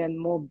more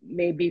than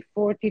maybe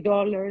 $40,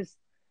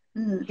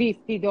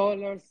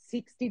 $50,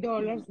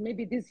 $60.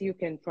 Maybe this you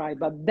can try.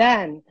 But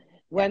then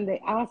when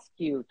they ask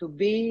you to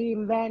be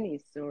in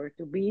Venice or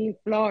to be in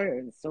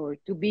Florence or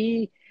to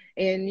be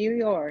in New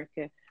York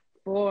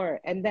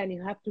and then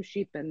you have to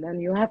ship and then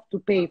you have to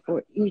pay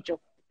for each of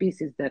the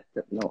pieces,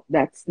 no,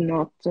 that's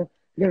not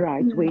the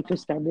right way to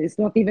start. It's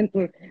not even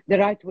the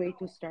right way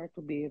to start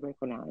to be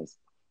recognized.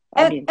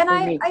 I mean, and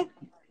for me.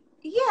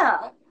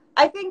 yeah,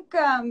 I think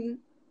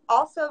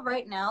also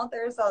right now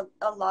there's a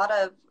lot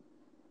of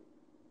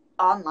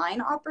online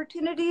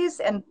opportunities,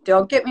 and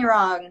don't get me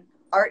wrong,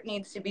 art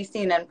needs to be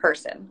seen in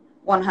person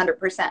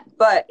 100%.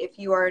 But if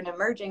you are an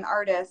emerging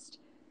artist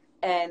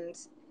and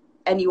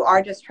you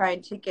are just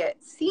trying to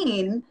get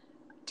seen,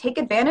 take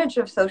advantage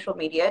of social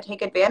media,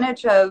 take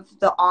advantage of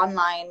the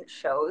online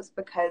shows,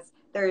 because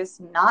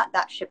there's not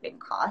that shipping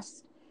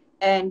cost,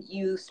 and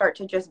you start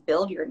to just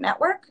build your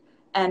network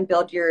and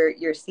build your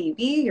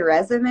CV, your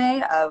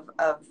resume of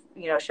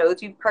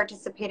shows you've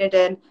participated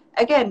in.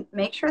 Again,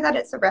 make sure that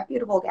it's a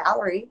reputable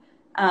gallery,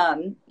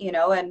 and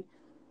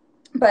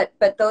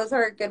but those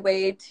are a good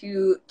way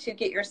to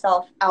get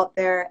yourself out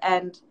there.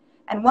 And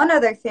one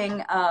other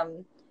thing,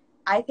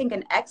 I think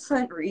an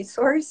excellent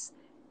resource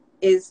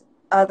is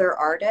other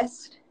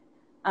artists.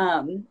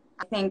 I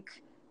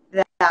think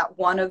that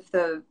one of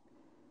the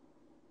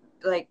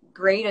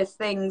greatest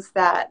things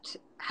that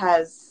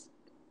has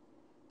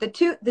the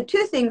two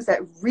things that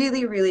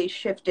really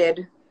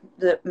shifted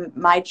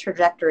my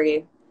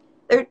trajectory.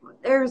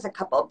 There's a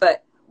couple,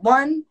 but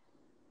one,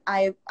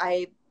 I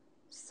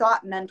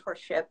sought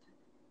mentorship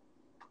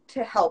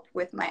to help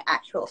with my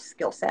actual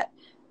skill set.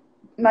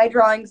 My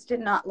drawings did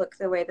not look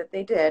the way that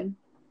they did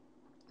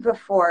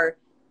before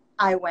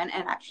I went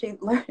and actually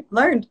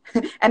learned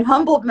and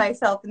humbled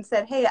myself and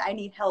said, "Hey, I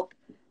need help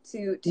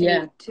to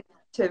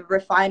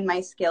refine my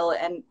skill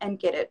and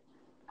get it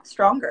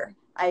stronger."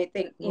 I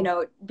think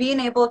being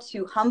able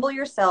to humble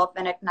yourself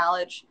and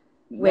acknowledge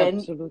when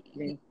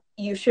Absolutely.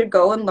 you should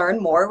go and learn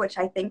more, which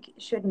I think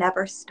should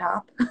never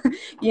stop.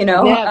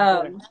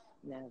 Never.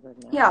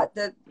 Yeah,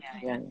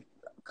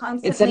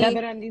 constantly. It's a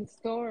never-ending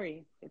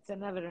story. It's a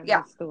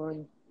never-ending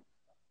story.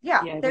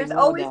 Yeah, we there's know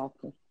always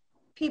that.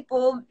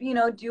 people,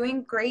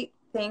 doing great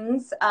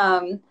things. I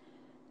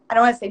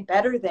don't want to say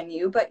better than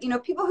you, but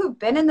people who've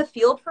been in the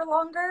field for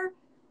longer,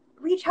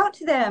 reach out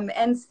to them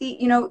and see,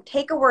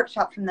 take a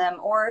workshop from them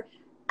or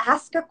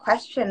ask a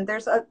question.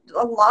 There's a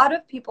lot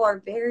of people are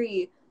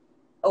very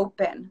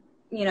open,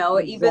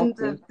 Exactly. even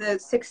the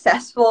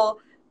successful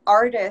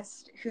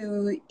artists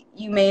who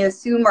you may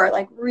assume are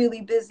like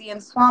really busy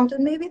and swamped,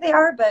 and maybe they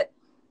are, but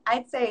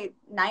I'd say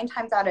 9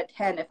 times out of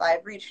 10, if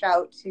I've reached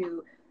out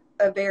to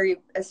a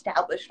very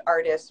established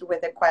artist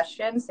with a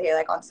question, say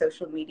like on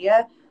social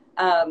media,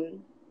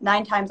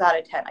 9 times out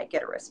of 10 I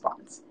get a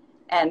response,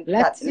 and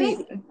that's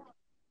amazing.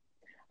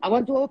 I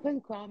want to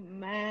open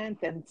comment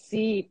and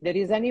see if there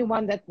is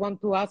anyone that want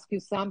to ask you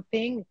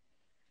something.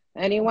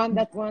 Anyone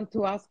that want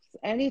to ask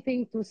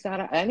anything to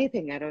Sara?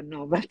 Anything, I don't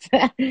know, but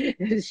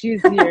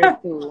she's here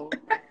to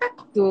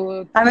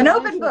I'm an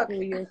open book.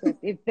 To your question.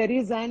 If there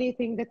is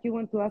anything that you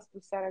want to ask to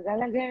Sara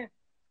Gallagher,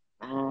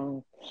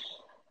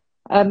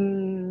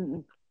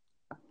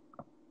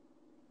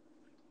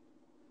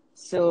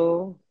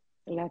 so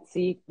let's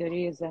see if there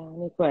is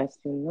any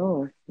question.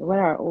 No,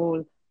 where are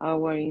all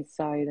our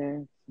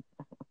insiders?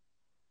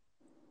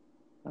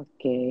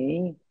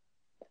 Okay.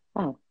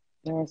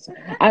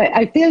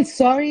 I feel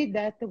sorry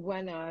that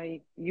when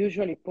I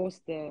usually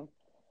post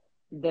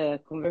the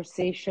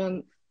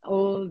conversation,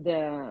 all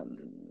the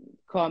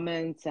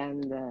comments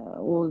and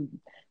all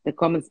the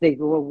comments, they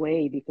go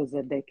away because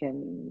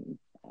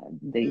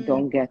they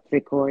don't get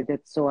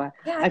recorded. So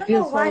I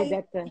feel sorry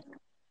that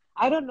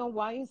I don't know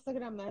why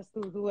Instagram has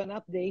to do an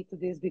update to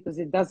this because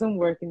it doesn't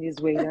work in this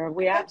way.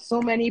 We have so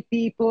many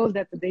people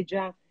that they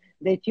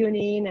tune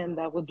in, and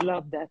I would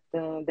love that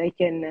they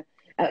can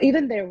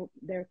even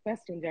their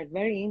questions are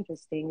very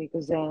interesting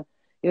because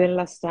even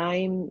last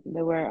time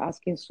they were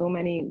asking so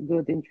many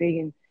good,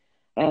 intriguing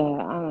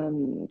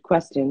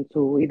questions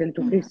to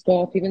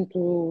Christoph, even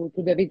to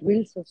David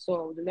Wilson. So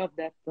I would love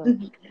that.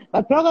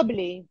 But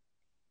probably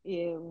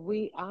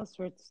we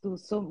answered to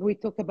we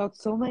talk about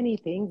so many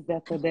things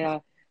that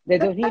they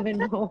don't even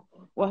know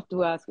what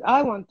to ask.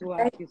 I want to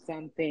ask you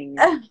something.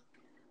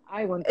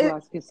 I want to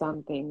ask you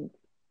something.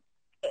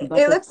 But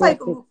it looks like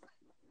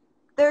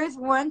there is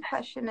one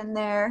question in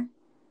there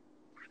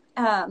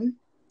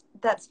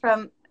that's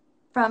from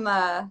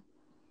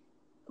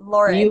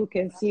Lauren. You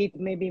can see it.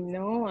 Maybe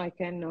no, I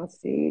cannot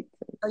see it.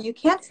 Oh, you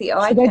can't see. Oh,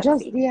 Should I I can't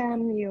just see.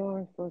 DM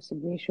your for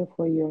submission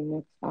for your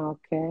next?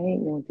 Okay,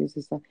 no, this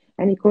is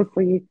any call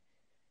for you.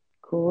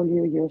 Call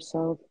you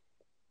yourself.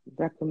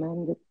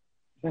 Recommend.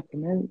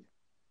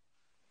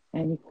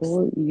 Any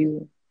call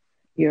you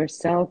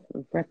yourself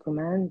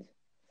recommend.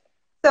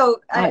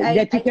 So that you I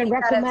can take that as,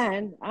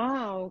 recommend.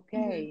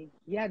 Okay.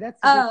 Yeah, that's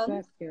a good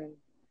question.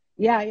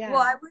 Yeah.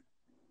 Well,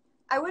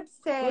 I would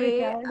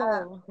say Ulrika,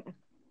 hello.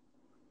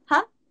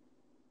 huh?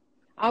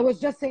 I was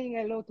just saying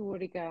hello to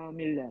Ulrika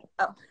Müller.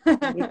 Oh.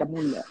 Ulrika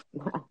Müller.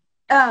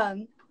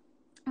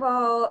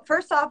 Well,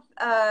 first off,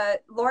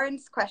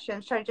 Lauren's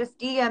question, should I just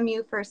DM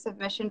you for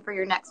submission for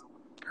your next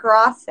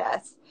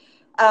process?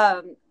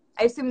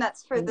 I assume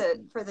that's for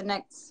the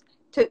next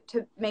to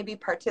maybe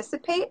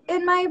participate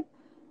in my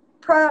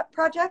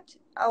project.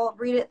 I'll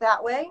read it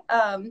that way.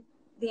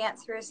 The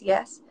answer is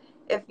yes.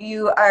 If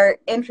you are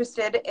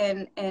interested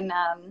in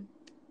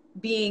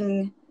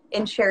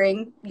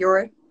sharing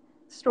your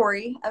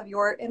story of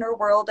your inner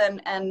world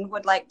and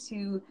would like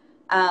to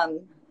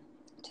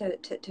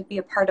be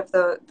a part of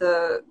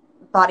the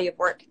body of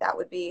work, that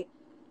would be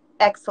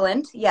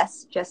excellent.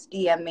 Yes, just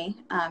DM me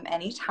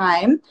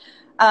anytime.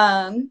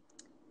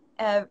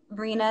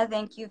 Rena,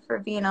 thank you for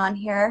being on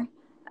here.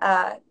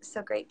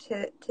 So great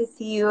to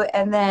see you.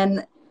 And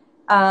then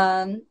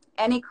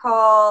any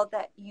call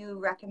that you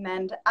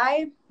recommend.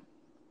 I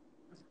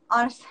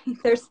honestly,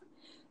 there's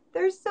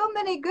so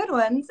many good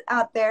ones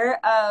out there.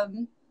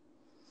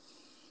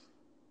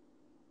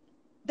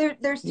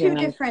 There's two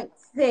different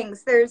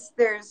things. There's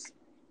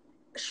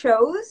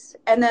shows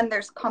and then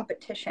there's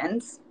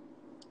competitions,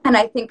 and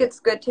I think it's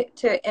good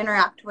to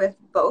interact with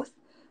both.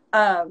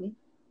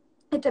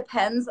 It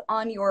depends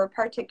on your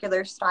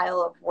particular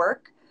style of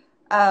work.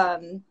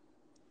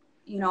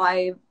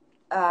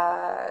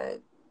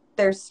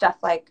 There's stuff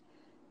like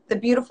the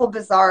Beautiful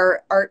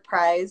Bazaar Art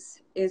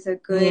Prize is a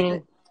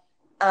good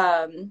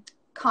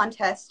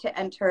contest to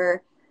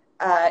enter.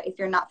 If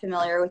you're not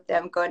familiar with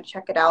them, go and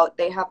check it out.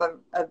 They have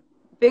a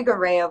big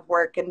array of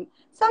work, and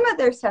some of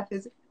their stuff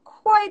is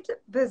quite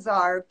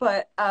bizarre,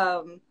 but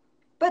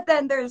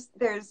then there's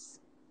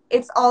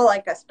it's all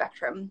like a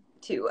spectrum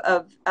too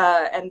of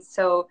and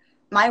so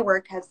my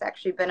work has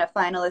actually been a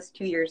finalist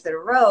 2 years in a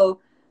row.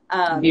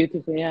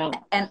 Beautiful, yeah.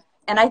 And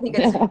I think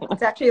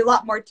it's actually a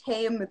lot more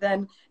tame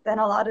than a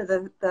lot of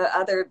the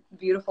other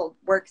beautiful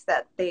works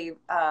that they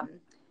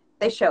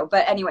show.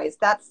 But anyways,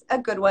 that's a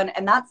good one,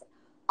 and that's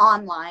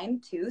online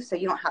too, so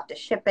you don't have to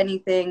ship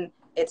anything.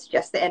 It's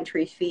just the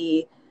entry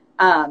fee.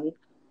 So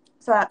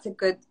that's a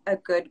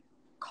good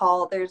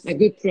call. There's a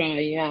good try,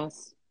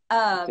 yes.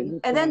 And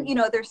then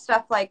there's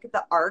stuff like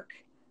the ARC,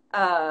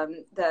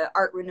 the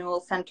Art Renewal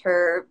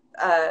Center.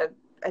 I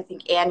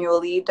think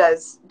annually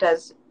does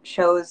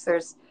shows.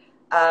 There's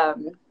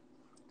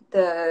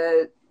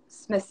the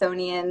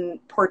Smithsonian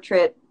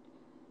Portrait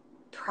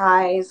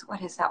Prize.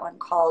 What is that one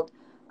called?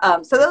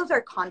 So those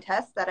are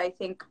contests that I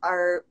think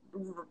are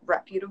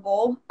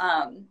reputable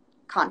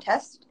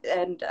contests.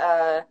 And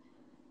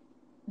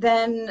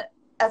then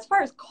as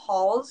far as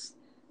calls,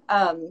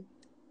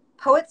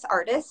 Poets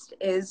Artist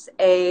is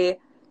a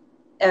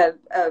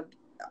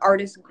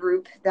artist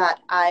group that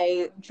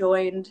I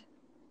joined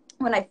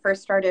when I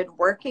first started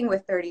working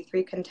with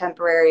 33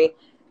 Contemporary,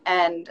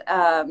 and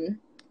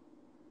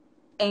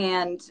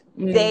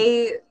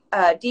they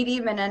Dee Dee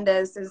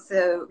Menendez is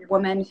a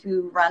woman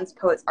who runs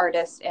Poets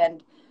Artist,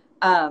 and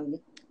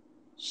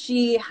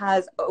she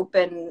has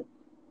open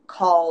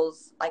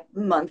calls like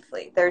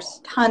monthly. There's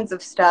tons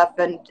of stuff,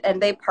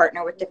 and they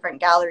partner with different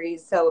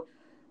galleries. So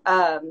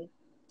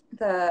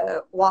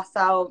the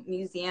Wausau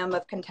Museum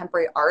of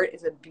Contemporary Art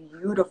is a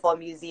beautiful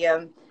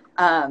museum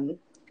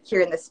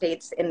here in the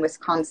States, in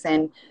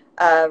Wisconsin,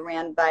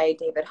 ran by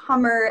David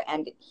Hummer,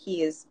 and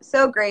he is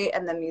so great,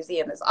 and the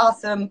museum is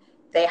awesome.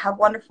 They have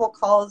wonderful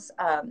calls.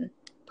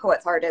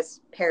 Poets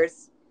Artist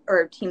pairs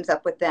or teams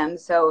up with them.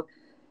 So,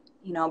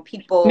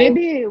 people...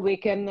 Maybe we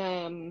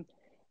can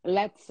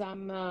let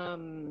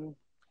some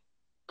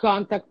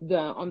contact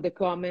on the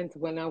comments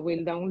when I will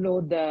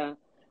download the...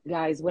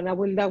 Guys, when I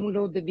will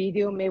download the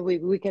video, maybe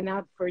we can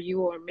add for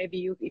you, or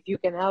maybe if you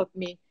can help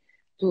me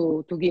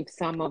to give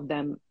some of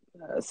them,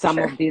 some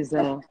Sure. of these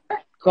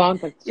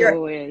contact. You're,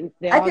 So if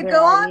the I could other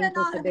go are on and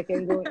interested, they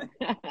can go.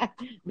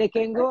 They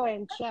can go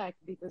and check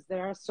because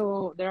there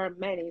are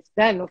many.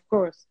 Then of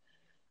course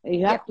you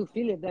yeah, have to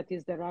feel it that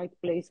is the right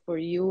place for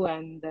you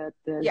and that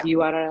yeah,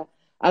 you are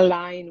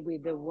aligned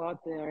with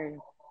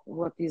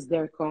what is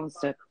their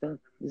concept.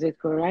 Is it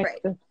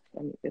correct? right.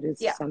 I mean, there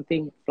is Yeah.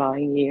 something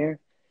flying here.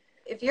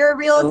 If you're a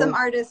realism So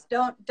artist,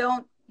 don't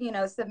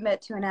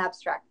submit to an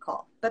abstract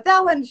call. But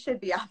that one should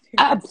be obvious.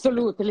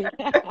 absolutely,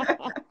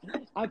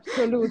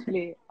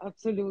 absolutely, Yeah.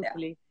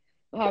 absolutely.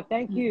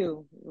 Thank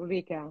you,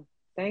 Rika.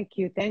 Thank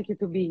you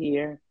to be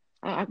here.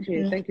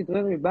 Actually, Hmm. thank you to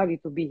everybody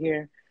to be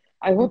here.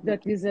 I hope Hmm.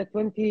 that this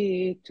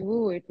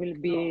 22, it will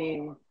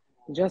be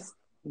just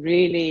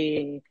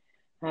really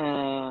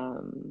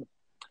um,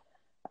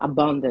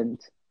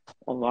 abundant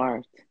of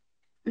art,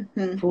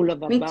 Hmm. full of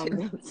Me too.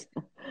 abundance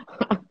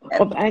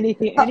of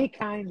anything, Oh, any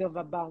kind of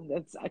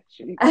abundance,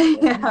 actually.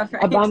 yeah,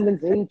 right.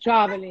 Abundance in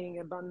traveling,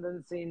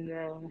 abundance in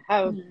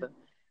health, Mhm.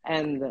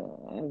 and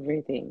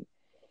everything.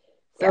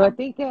 So Yeah. I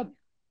think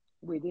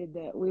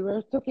we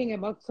were talking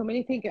about so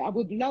many things. I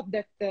would love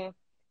that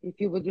if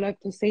you would like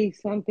to say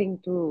something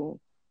to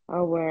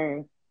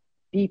our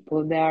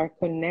people that are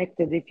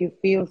connected, if you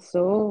feel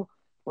so,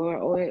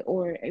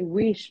 or a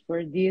wish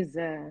for this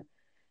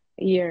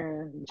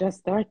year just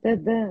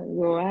started,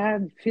 go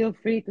ahead, feel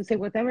free to say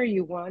whatever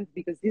you want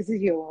because this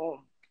is your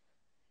home.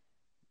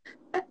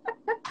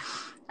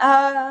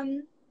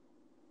 Um,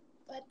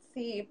 let's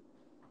see.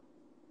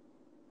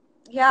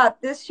 Yeah,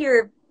 this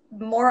year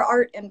more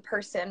art in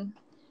person,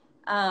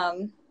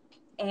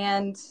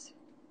 and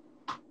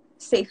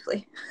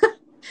safely.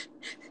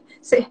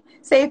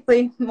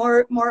 Safely,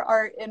 more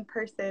art in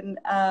person.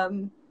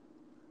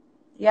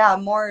 Yeah,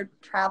 more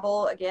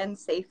travel again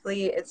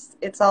safely.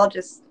 It's all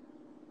just,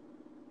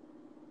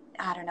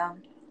 I don't know.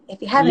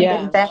 If you haven't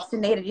been Yeah.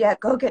 vaccinated yet,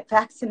 go get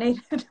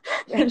vaccinated.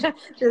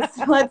 Just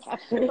I let's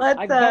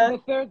got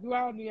the third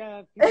one, yeah,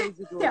 a few days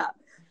yeah, ago.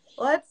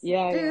 let's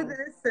Yeah, do yeah.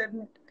 this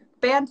and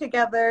band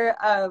together.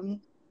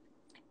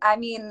 I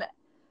mean,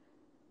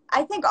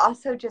 I think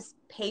also just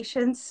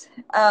patience,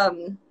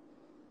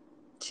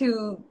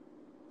 to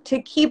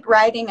keep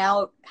writing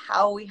out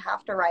how we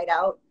have to write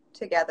out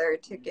together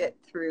to get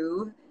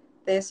through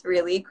this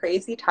really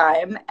crazy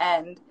time,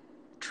 and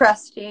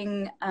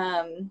trusting,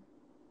 I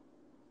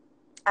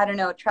don't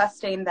know,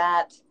 trusting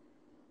that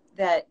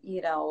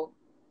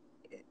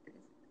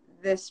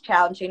this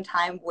challenging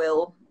time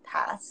will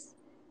pass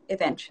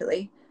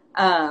eventually.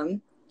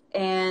 And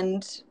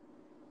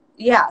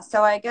yeah,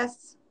 so I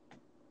guess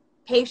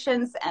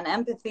patience and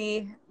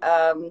empathy,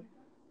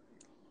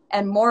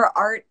 and more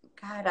art.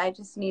 God, I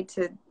just need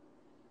to,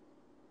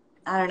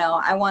 I don't know,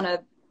 I want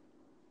to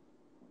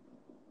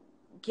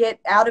get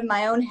out of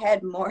my own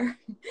head more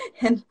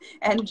and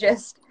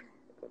just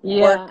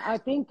Yeah, work. I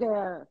think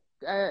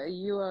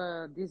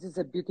this is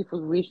a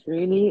beautiful wish,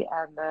 really.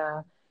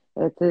 And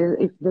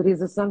if there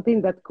is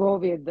something that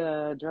COVID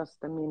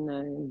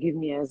give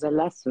me as a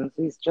lesson,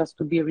 is just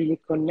to be really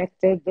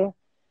connected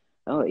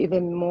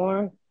even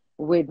more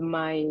with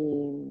my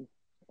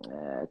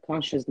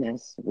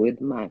consciousness, with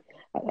my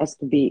as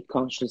to be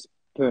conscious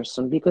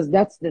person, because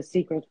that's the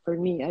secret for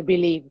me. I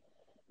believe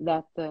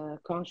that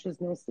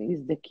consciousness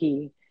is the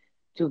key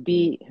to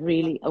be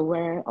really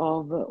aware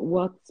of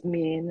what's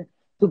mean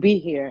to be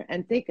here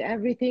and take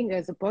everything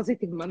as a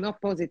positive, but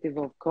not positive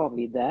of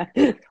COVID.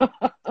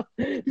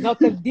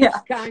 Not of this Yeah.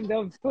 kind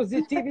of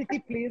positivity,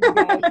 please,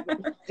 guys.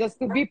 Just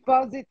to be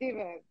positive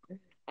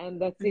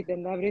and that's it,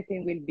 and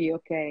everything will be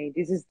okay.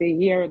 This is the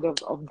year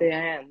of the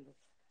end.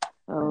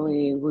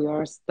 We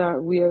will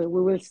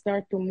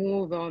start to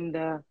move on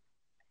the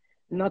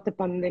not a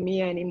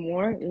pandemic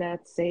anymore.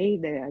 Let's say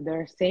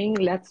they're saying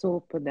let's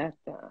hope that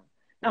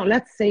no,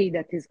 let's say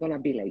that it's gonna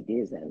be like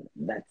this, and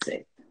that's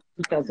it.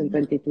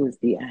 2022 is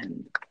the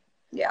end.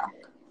 Yeah.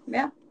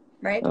 Yeah.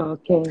 Right.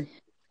 Okay,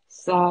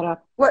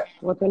 Sarah, What,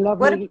 what a what,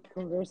 lovely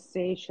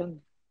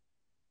conversation.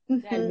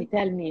 mm-hmm.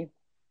 Tell me,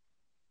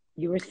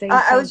 you were saying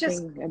I was just,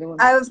 something. I don't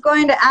want. I was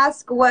going to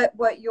ask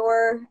what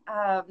your,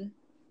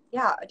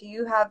 yeah, do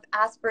you have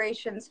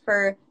aspirations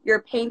for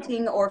your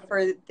painting or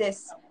for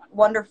this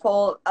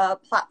wonderful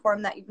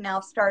platform that you've now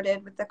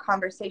started with the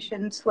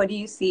conversations? What do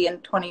you see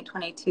in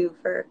 2022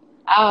 for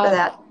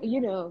that?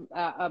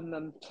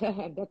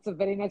 That's a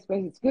very nice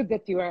question. It's good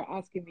that you are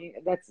asking me.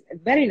 That's a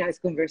very nice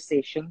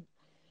conversation.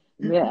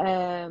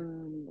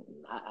 Mm-hmm.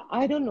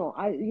 I don't know.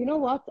 You know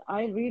what?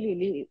 I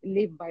really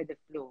live by the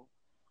flow.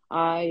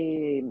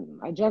 I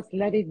just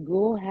let it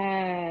go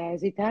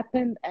as it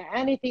happened.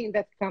 Anything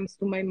that comes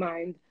to my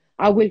mind,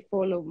 I will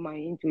follow my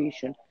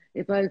intuition.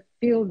 If I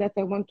feel that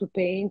I want to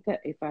paint,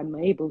 if I'm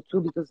able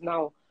to, because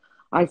now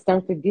I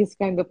started this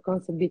kind of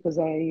concept because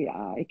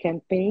I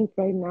can paint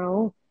right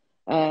now,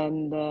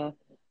 and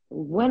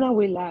when I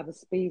will have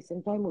space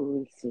and time, we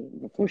will see.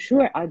 For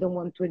sure, I don't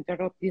want to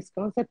interrupt this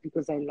concept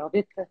because I love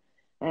it,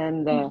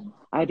 and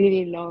I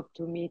really love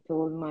to meet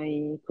all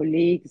my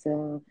colleagues.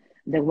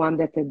 The one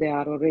that they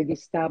are already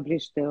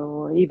established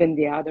or even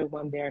the other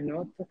one they are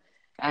not,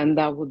 And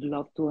I would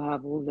love to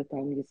have all the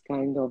time this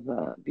kind of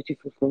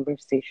beautiful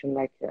conversation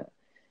like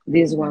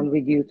this one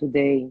with you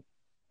today.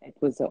 It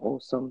was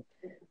awesome.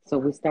 So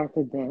we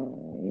started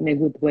in a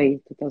good way,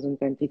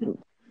 2022.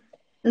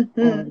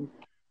 Mm-hmm.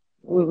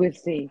 We will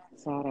see,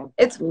 Sarah.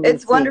 It's We will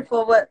see.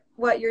 wonderful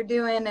what you're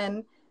doing,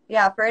 and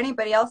yeah, for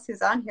anybody else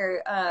who's on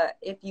here,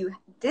 if you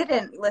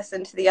didn't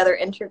listen to the other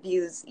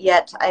interviews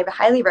yet, I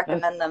highly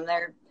recommend them.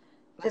 They're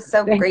just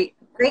so great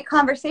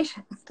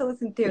conversations to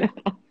listen to.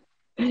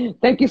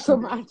 Thank you so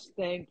much.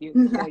 Thank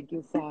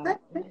you, Sarah.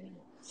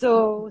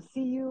 So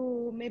see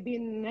you maybe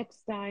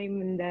next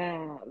time,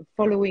 and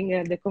following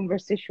the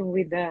conversation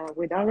with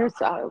others.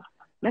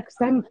 Next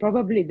time,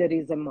 probably there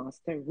is a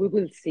master. We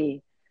will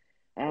see.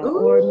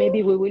 Or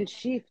maybe we will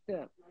shift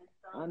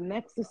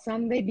next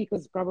Sunday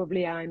because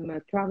probably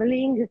I'm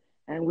traveling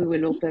and we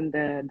will open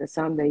the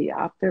Sunday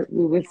after.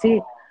 We will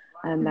see,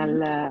 and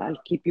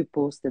I'll keep you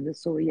posted.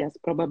 So yes,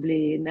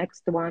 probably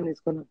next one is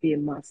going to be a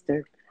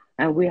master,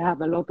 and we have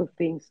a lot of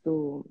things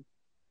to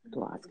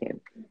ask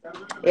him.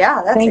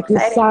 Yeah, that's Thank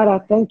exciting. you,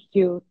 Sarah. Thank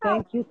you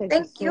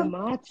so you.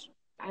 much.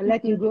 I'll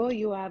let you go.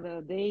 You have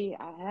a day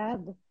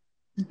ahead.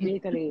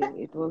 Literally,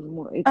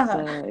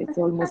 it's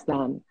almost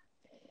done.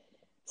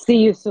 See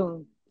you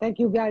soon. Thank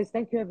you, guys.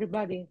 Thank you,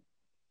 everybody.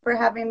 For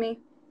having me.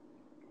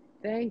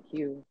 Thank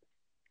you.